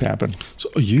miracles happen. So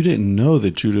you didn't know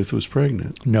that Judith was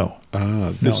pregnant? No,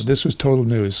 this was total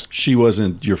news. She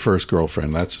wasn't your first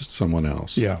girlfriend. That's someone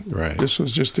else. Yeah, Right. This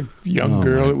was just a young Oh,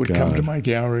 girl my that would come to God. my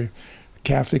gallery,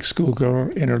 Catholic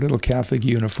schoolgirl in her little Catholic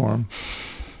uniform,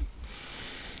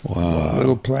 Wow.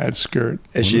 little plaid skirt.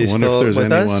 Is she wonder still if there's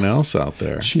with anyone us? else out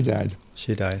there. She died.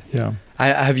 She died. Yeah,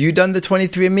 Have you done the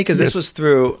 23andMe? Because Yes. this was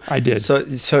through. I did. So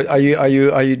are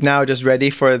you now just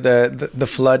ready for the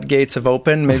floodgates of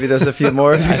open? Maybe there's a few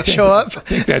more going to show up. I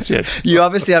think that's it. You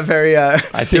obviously have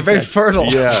think you're very that- fertile.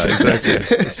 Yeah,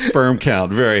 exactly. Sperm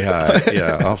count very high.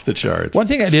 Yeah, off the charts. One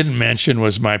thing I didn't mention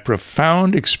was my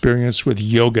profound experience with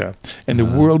yoga and the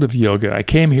world of yoga. I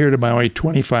came here to Maui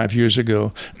 25 years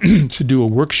ago to do a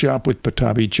workshop with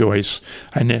Patabi Joyce.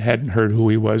 I hadn't heard who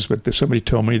he was, but somebody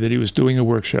told me that he was doing a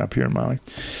workshop here in Maui.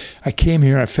 I came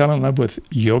here. I fell in love with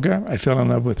yoga. I fell in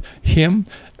love with him.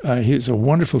 He's a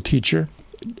wonderful teacher,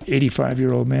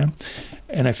 85-year-old man.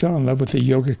 And I fell in love with the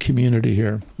yoga community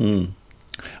here.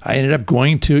 I ended up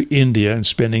going to India and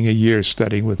spending a year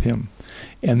studying with him.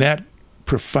 And that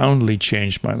profoundly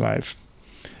changed my life.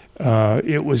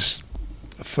 It was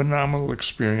a phenomenal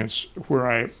experience where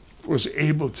I was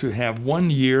able to have 1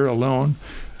 year alone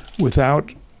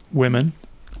without women,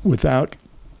 without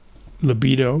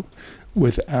libido,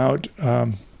 without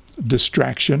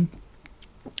distraction,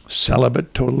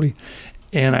 celibate totally.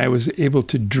 And I was able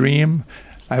to dream.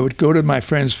 I would go to my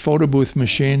friend's photo booth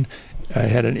machine. I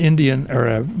had an Indian or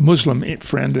a Muslim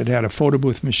friend that had a photo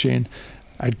booth machine.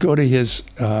 I'd go to his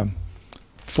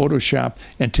photo shop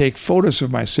and take photos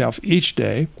of myself each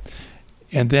day.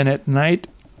 And then at night,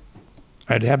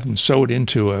 I'd have them sewed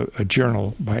into a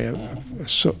journal by a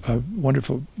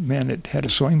wonderful man that had a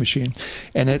sewing machine.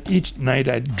 And at each night,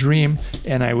 I'd dream,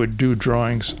 and I would do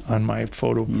drawings on my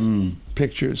photo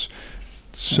pictures.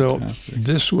 So Fantastic.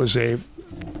 this was a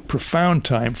profound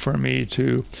time for me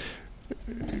to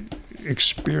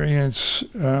experience,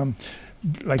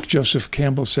 like Joseph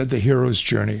Campbell said, the hero's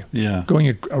journey. Yeah.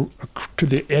 Going to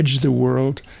the edge of the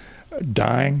world,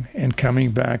 dying and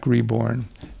coming back reborn.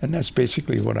 And that's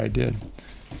basically what I did.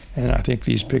 And I think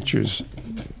these pictures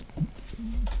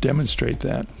demonstrate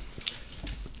that.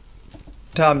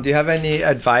 Tom, do you have any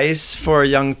advice for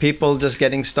young people just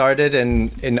getting started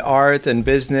in art and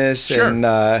business? Sure. And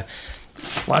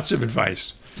Lots of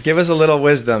advice. give us a little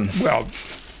wisdom. Well,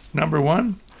 number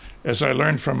one, as I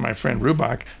learned from my friend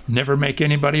Rubach, never make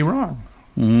anybody wrong.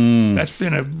 That's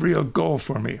been a real goal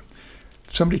for me.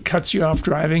 If somebody cuts you off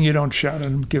driving, you don't shout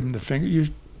at them, give them the finger. You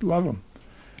love them.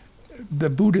 The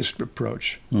Buddhist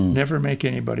approach, never make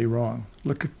anybody wrong.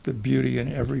 Look at the beauty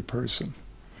in every person.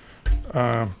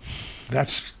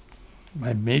 That's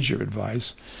my major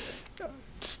advice.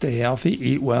 Stay healthy,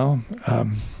 eat well.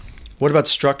 What about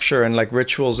structure and like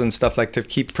rituals and stuff like to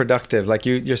keep productive? Like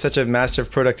you're such a master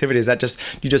of productivity. Is that just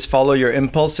you just follow your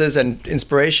impulses and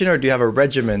inspiration, or do you have a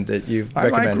regimen that you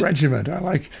recommend? I like regiment.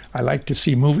 I like to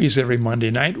see movies every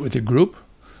Monday night with a group,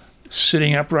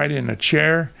 sitting upright in a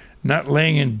chair, not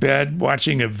laying in bed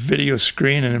watching a video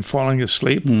screen and then falling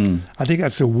asleep. I think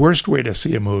that's the worst way to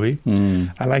see a movie.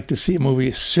 I like to see a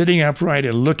movie sitting upright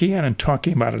and looking at it and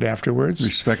talking about it afterwards.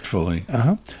 Respectfully.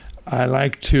 I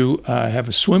like to have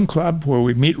a swim club where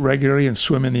we meet regularly and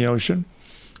swim in the ocean.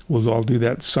 We'll all do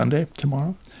that Sunday,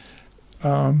 tomorrow.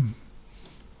 And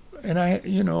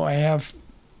I have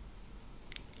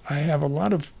a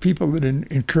lot of people that are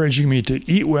encouraging me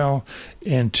to eat well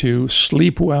and to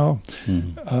sleep well.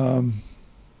 And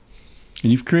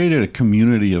you've created a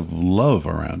community of love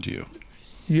around you.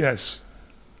 Yes.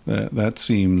 That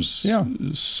seems Yeah.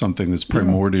 something that's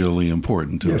primordially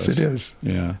important to us. Yes, it is.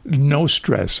 Yeah. No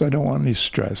stress. I don't want any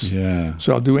stress. Yeah.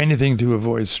 So I'll do anything to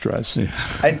avoid stress. Yeah.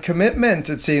 And commitment,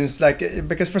 it seems like,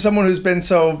 because for someone who's been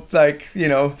so, like, you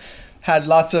know, had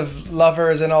lots of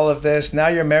lovers and all of this, now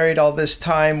you're married all this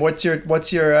time. What's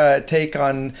your take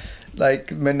on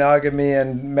like monogamy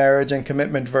and marriage and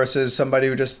commitment versus somebody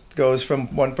who just goes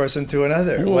from one person to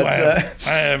another? Well,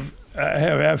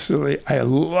 I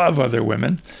love other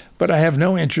women, but I have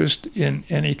no interest in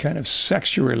any kind of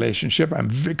sexual relationship. I'm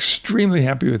extremely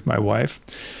happy with my wife.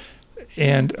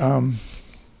 And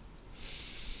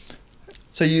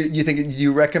so you think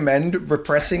you recommend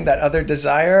repressing that other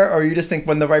desire, or you just think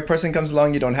when the right person comes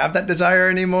along, you don't have that desire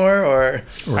anymore? Or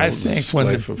I think when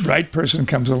the right person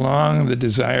comes along, the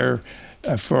desire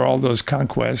for all those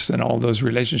conquests and all those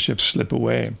relationships slip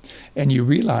away. And you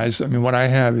realize, I mean, what I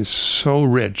have is so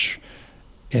rich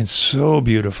and so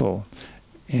beautiful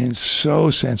and so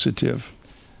sensitive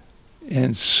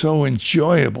and so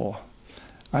enjoyable.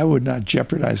 I would not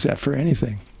jeopardize that for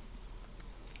anything.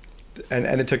 And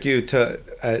it took you to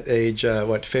at age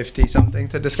 50 something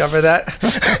to discover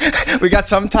that? We got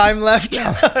some time left.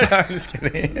 No, I'm just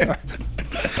kidding.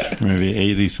 Maybe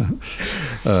 80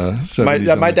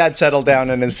 70. My dad settled down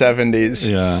in his 70s.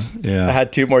 Yeah. I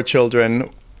had 2 more children,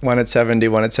 one at 70,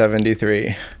 one at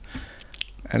 73.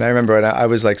 And I remember I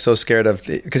was like so scared of,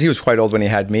 because he was quite old when he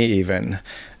had me even,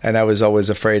 and I was always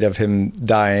afraid of him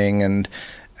dying, and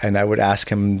I would ask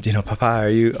him, you know, Papa,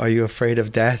 are you afraid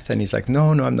of death? And he's like, no,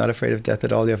 I'm not afraid of death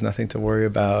at all. You have nothing to worry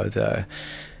about.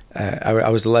 I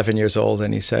was 11 years old,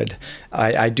 and he said,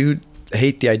 I do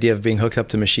hate the idea of being hooked up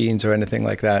to machines or anything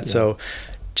like that. Yeah. So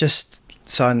just,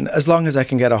 son, as long as I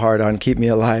can get a hard on, keep me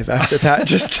alive. After that,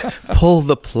 just pull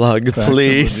the plug, back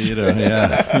please. To libido.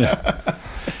 Yeah.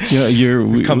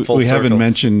 We haven't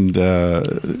mentioned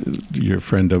your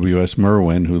friend W.S.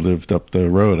 Merwin, who lived up the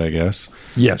road, I guess.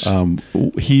 Yes.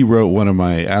 He wrote one of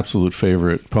my absolute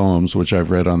favorite poems, which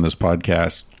I've read on this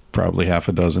podcast probably half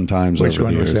a dozen times over the years.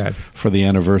 Which one was that? For the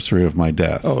anniversary of my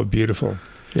death. Oh, beautiful.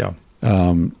 Yeah.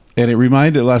 And it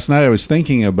reminded, last night I was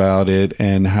thinking about it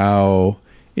and how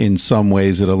in some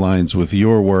ways it aligns with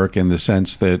your work in the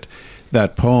sense that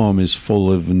that poem is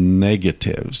full of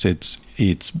negatives.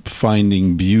 It's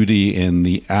finding beauty in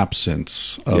the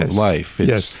absence of life.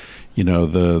 It's, you know,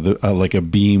 the like a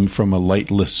beam from a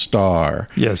lightless star.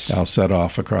 Yes. I'll set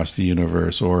off across the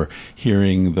universe, or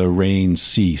hearing the rain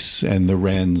cease and the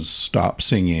wrens stop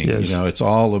singing. Yes. You know, it's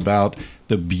all about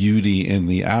the beauty in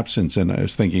the absence. And I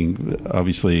was thinking,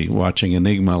 obviously, watching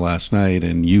Enigma last night,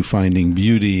 and you finding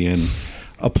beauty in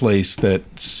a place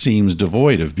that seems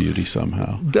devoid of beauty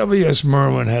somehow. W.S.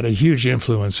 Merwin had a huge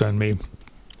influence on me.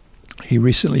 He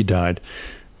recently died,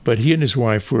 but he and his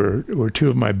wife were 2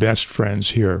 of my best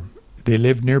friends here. They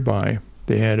lived nearby.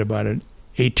 They had about an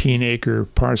 18-acre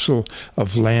parcel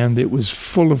of land that was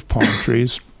full of palm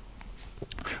trees.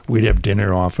 We'd have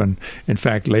dinner often. In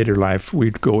fact, later life,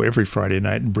 we'd go every Friday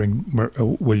night and bring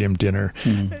William dinner,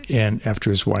 and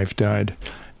after his wife died.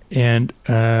 And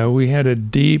we had a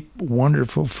deep,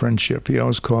 wonderful friendship. He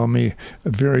always called me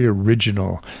very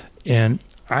original. And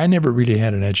I never really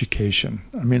had an education.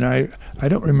 I mean, I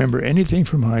don't remember anything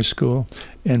from high school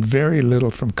and very little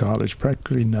from college,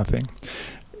 practically nothing.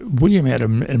 William had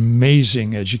an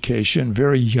amazing education,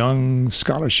 very young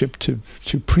scholarship to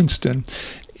Princeton.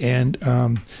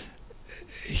 And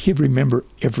he'd remember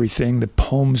everything, the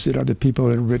poems that other people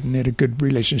had written. He had a good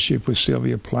relationship with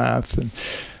Sylvia Plath and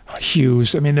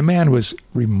Hughes. I mean, the man was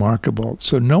remarkable.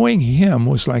 So knowing him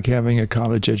was like having a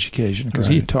college education, because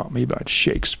he taught me about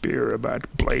Shakespeare, about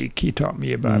Blake. He taught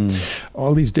me about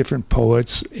all these different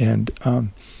poets. And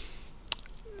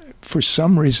for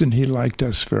some reason, he liked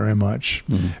us very much.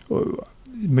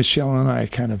 Michelle and I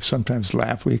kind of sometimes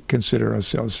laugh. We consider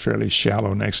ourselves fairly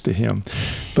shallow next to him.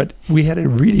 But we had a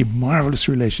really marvelous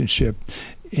relationship.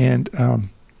 And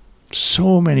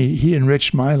he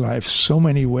enriched my life so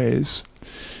many ways.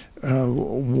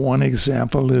 One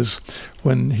example is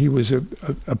when he was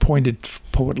appointed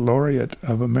Poet Laureate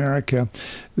of America,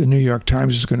 the New York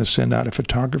Times was going to send out a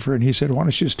photographer, and he said, why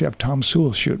don't you just have Tom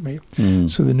Sewell shoot me?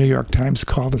 So the New York Times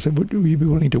called and said, would you be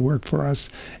willing to work for us?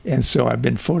 And so I've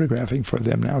been photographing for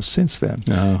them now since then.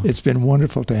 It's been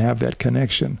wonderful to have that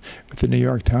connection with the New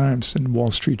York Times and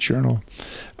Wall Street Journal.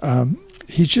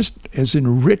 He just has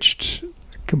enriched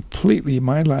completely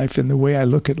my life in the way I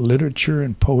look at literature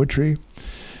and poetry.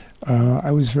 I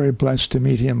was very blessed to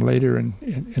meet him later in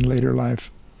later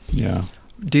life. Yeah.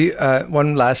 Do you,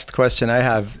 one last question I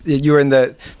have. You were in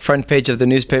the front page of the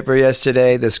newspaper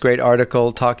yesterday, this great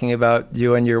article talking about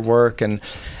you and your work.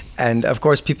 And of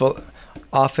course, people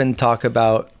often talk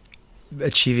about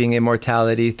achieving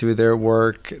immortality through their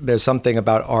work. There's something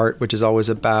about art which is always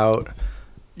about,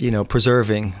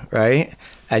 preserving, right?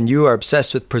 And you are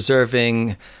obsessed with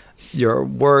preserving your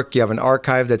work. You have an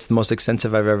archive that's the most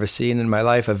extensive I've ever seen in my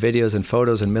life, of videos and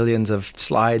photos and millions of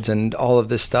slides and all of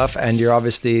this stuff. And you're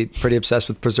obviously pretty obsessed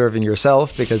with preserving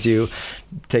yourself because you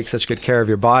take such good care of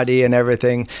your body and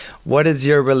everything. What is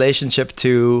your relationship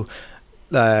to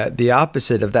the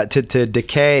opposite of that, to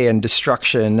decay and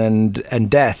destruction and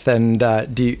death? And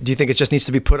do you think it just needs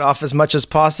to be put off as much as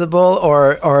possible,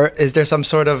 or is there some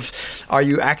sort of, are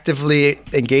you actively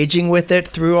engaging with it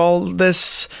through all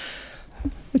this?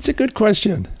 It's a good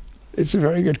question. It's a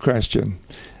very good question.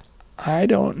 I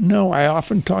don't know. I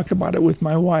often talk about it with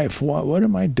my wife. What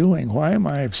am I doing? Why am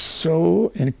I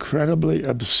so incredibly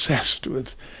obsessed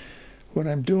with what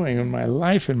I'm doing in my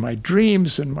life and my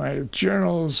dreams and my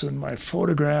journals and my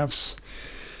photographs?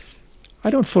 I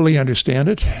don't fully understand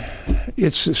it.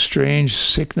 It's a strange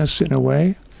sickness in a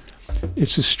way.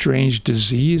 It's a strange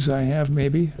disease I have,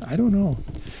 maybe. I don't know.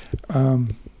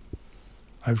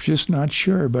 I'm just not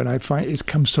sure, but I find it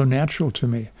comes so natural to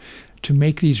me to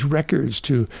make these records,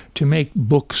 to make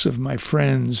books of my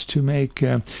friends, to make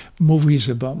movies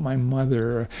about my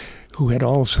mother who had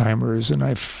Alzheimer's, and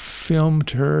I filmed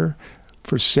her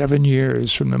for 7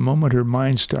 years from the moment her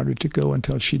mind started to go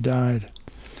until she died.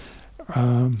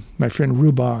 My friend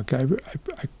Rubach, I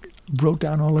wrote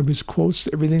down all of his quotes,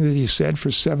 everything that he said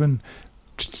for 17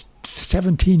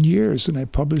 years, and I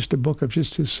published a book of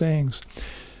just his sayings.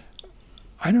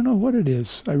 I don't know what it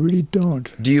is. I really don't.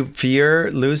 Do you fear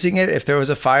losing it if there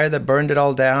was a fire that burned it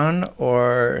all down,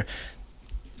 or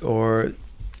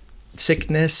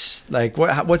sickness? Like,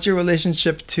 what's your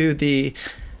relationship to the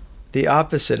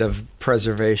opposite of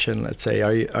preservation? Let's say,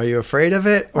 are you afraid of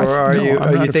it, or are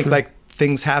you think like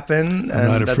things happen? I'm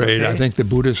not that's afraid. okay? I think the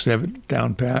Buddhists have it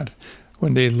down pat.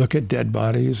 When they look at dead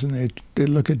bodies and they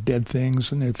look at dead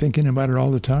things, and they're thinking about it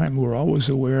all the time. We're always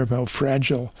aware of how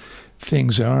fragile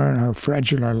things are and how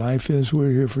fragile our life is.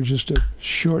 We're here for just a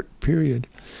short period.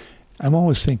 I'm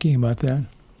always thinking about that.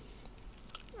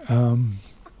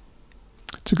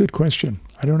 It's a good question.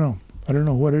 I don't know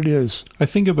what it is. I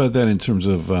think about that in terms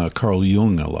of Carl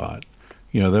Jung a lot.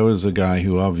 There was a guy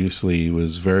who obviously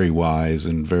was very wise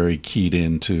and very keyed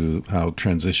into how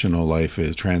transitional life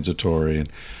is, transitory,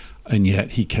 and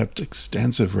yet he kept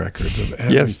extensive records of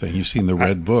everything. Yes. You've seen the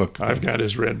Red Book. I've got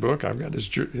his Red Book. I've got his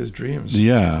dreams.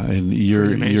 Yeah, and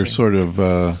you're sort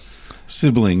of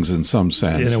siblings in some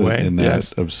sense, in a way, in that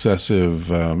yes.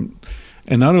 Obsessive, and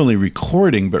not only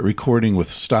recording, but recording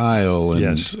with style. And,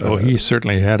 yes. He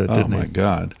certainly had it, didn't he? Oh, my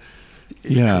God.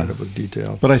 Incredible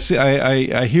detail. But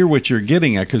I hear what you're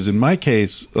getting at, because in my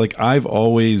case, like, I've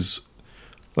always...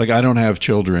 Like, I don't have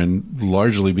children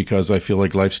largely because I feel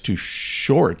like life's too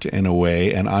short in a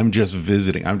way, and I'm just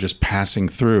visiting. I'm just passing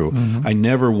through. Mm-hmm. I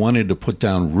never wanted to put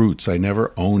down roots. I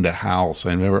never owned a house.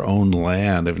 I never owned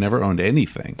land. I've never owned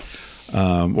anything,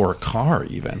 or a car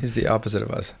even. He's the opposite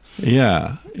of us.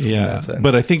 Yeah.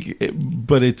 But I think,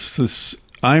 it's this.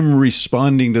 I'm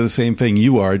responding to the same thing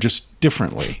you are, just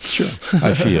differently. Sure.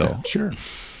 I feel. Sure.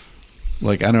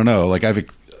 Like, I don't know. Like,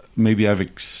 Maybe I've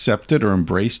accepted or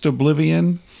embraced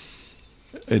oblivion.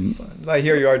 And I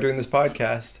hear you are doing this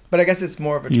podcast, but I guess it's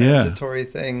more of a transitory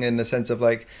thing in the sense of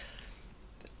like,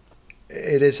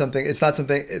 it is something. It's not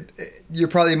something. You're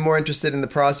probably more interested in the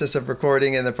process of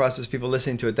recording and the process of people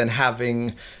listening to it than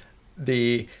having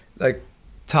the like.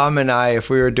 Tom and I, if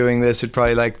we were doing this, would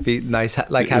probably be nice,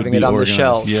 having it on organized. The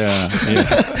shelf. Yeah.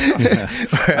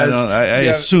 I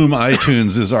assume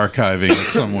iTunes is archiving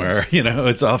it somewhere.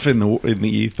 It's off in the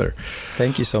ether.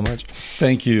 Thank you so much.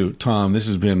 Thank you, Tom. This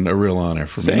has been a real honor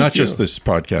for me. Not just this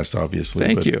podcast,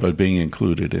 obviously, but being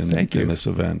included in this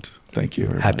event. Thank you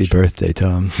very much. Happy birthday,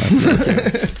 Tom. Happy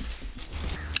birthday.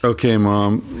 Okay,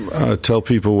 Mom. Tell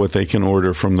people what they can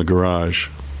order from the garage.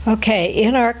 Okay,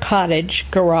 in our cottage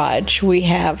garage, we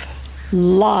have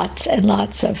lots and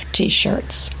lots of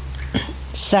T-shirts.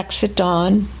 Sex at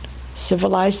Dawn,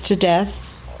 Civilized to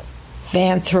Death,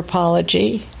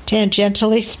 Vanthropology,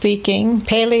 Tangentially Speaking,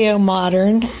 Paleo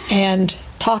Modern, and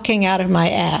Talking Out of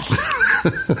My Ass.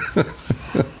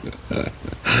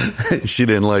 She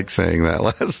didn't like saying that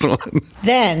last one.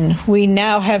 Then we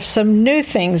now have some new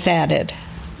things added.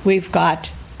 We've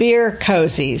got beer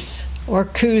cozies, or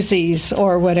koozies,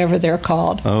 or whatever they're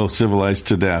called. Oh, Civilized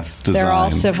to Death design. They're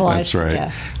all civilized That's right. to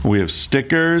death. We have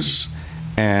stickers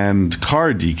and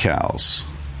car decals,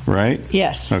 right?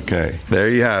 Yes. Okay, there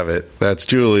you have it. That's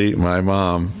Julie, my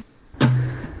mom.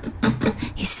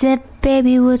 He said,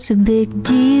 baby, what's a big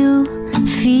deal?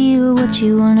 Feel what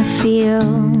you want to feel.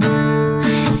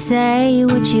 Say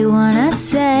what you wanna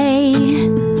say.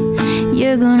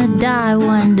 You're gonna die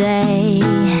one day.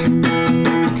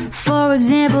 For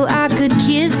example, I could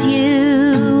kiss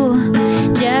you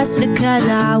just because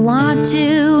I want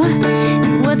to.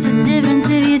 What's the difference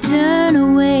if you turn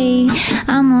away?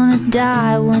 I'm gonna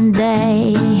die one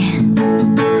day.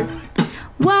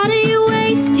 Why do you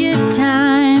waste your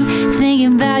time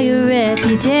thinking about your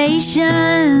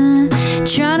reputation?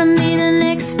 Trying to meet an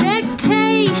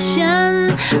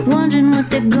expectation, wondering what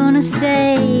they're gonna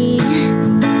say.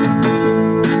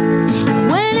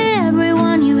 When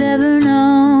everyone you've ever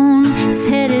known is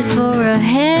headed for a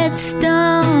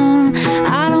headstone.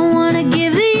 I don't wanna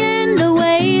give the end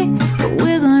away, but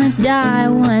we're gonna die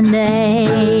one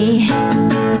day.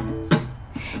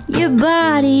 Your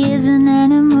body is an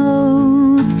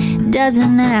animal,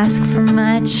 doesn't ask for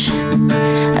much.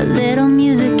 A little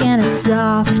music and a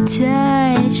soft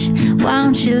touch. Why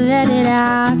don't you let it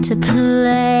out to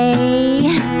play?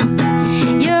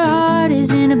 Your heart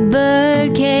is in a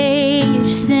bird cage,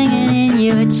 singing in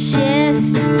your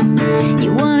chest.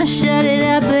 You wanna shut it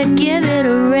up but give it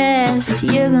a rest.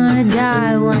 You're gonna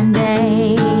die one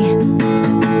day.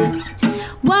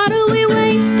 Why do we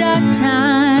waste our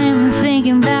time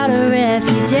thinking about a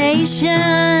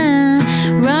reputation?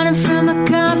 Running from a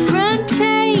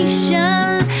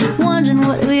confrontation, wondering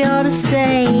what we ought to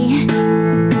say.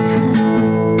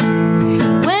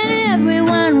 When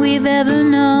everyone we've ever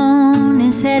known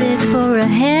is headed for a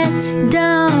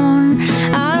headstone.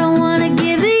 I don't want to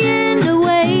give the end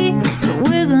away, but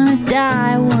we're gonna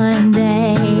die one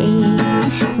day.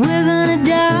 We're gonna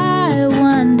die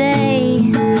one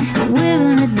day. We're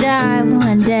gonna die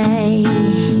one day.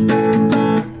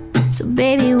 So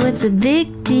baby, what's a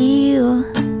big deal?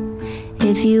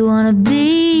 If you wanna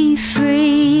be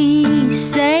free,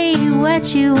 say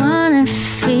what you wanna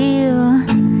feel.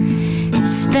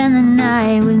 Spend the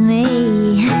night with me.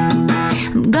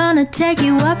 I'm gonna take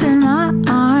you up in my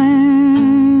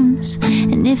arms.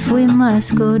 And if we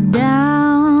must go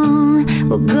down,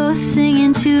 we'll go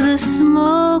singing to the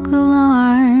smoke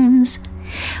alarms.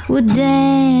 We'll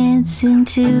dance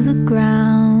into the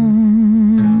ground.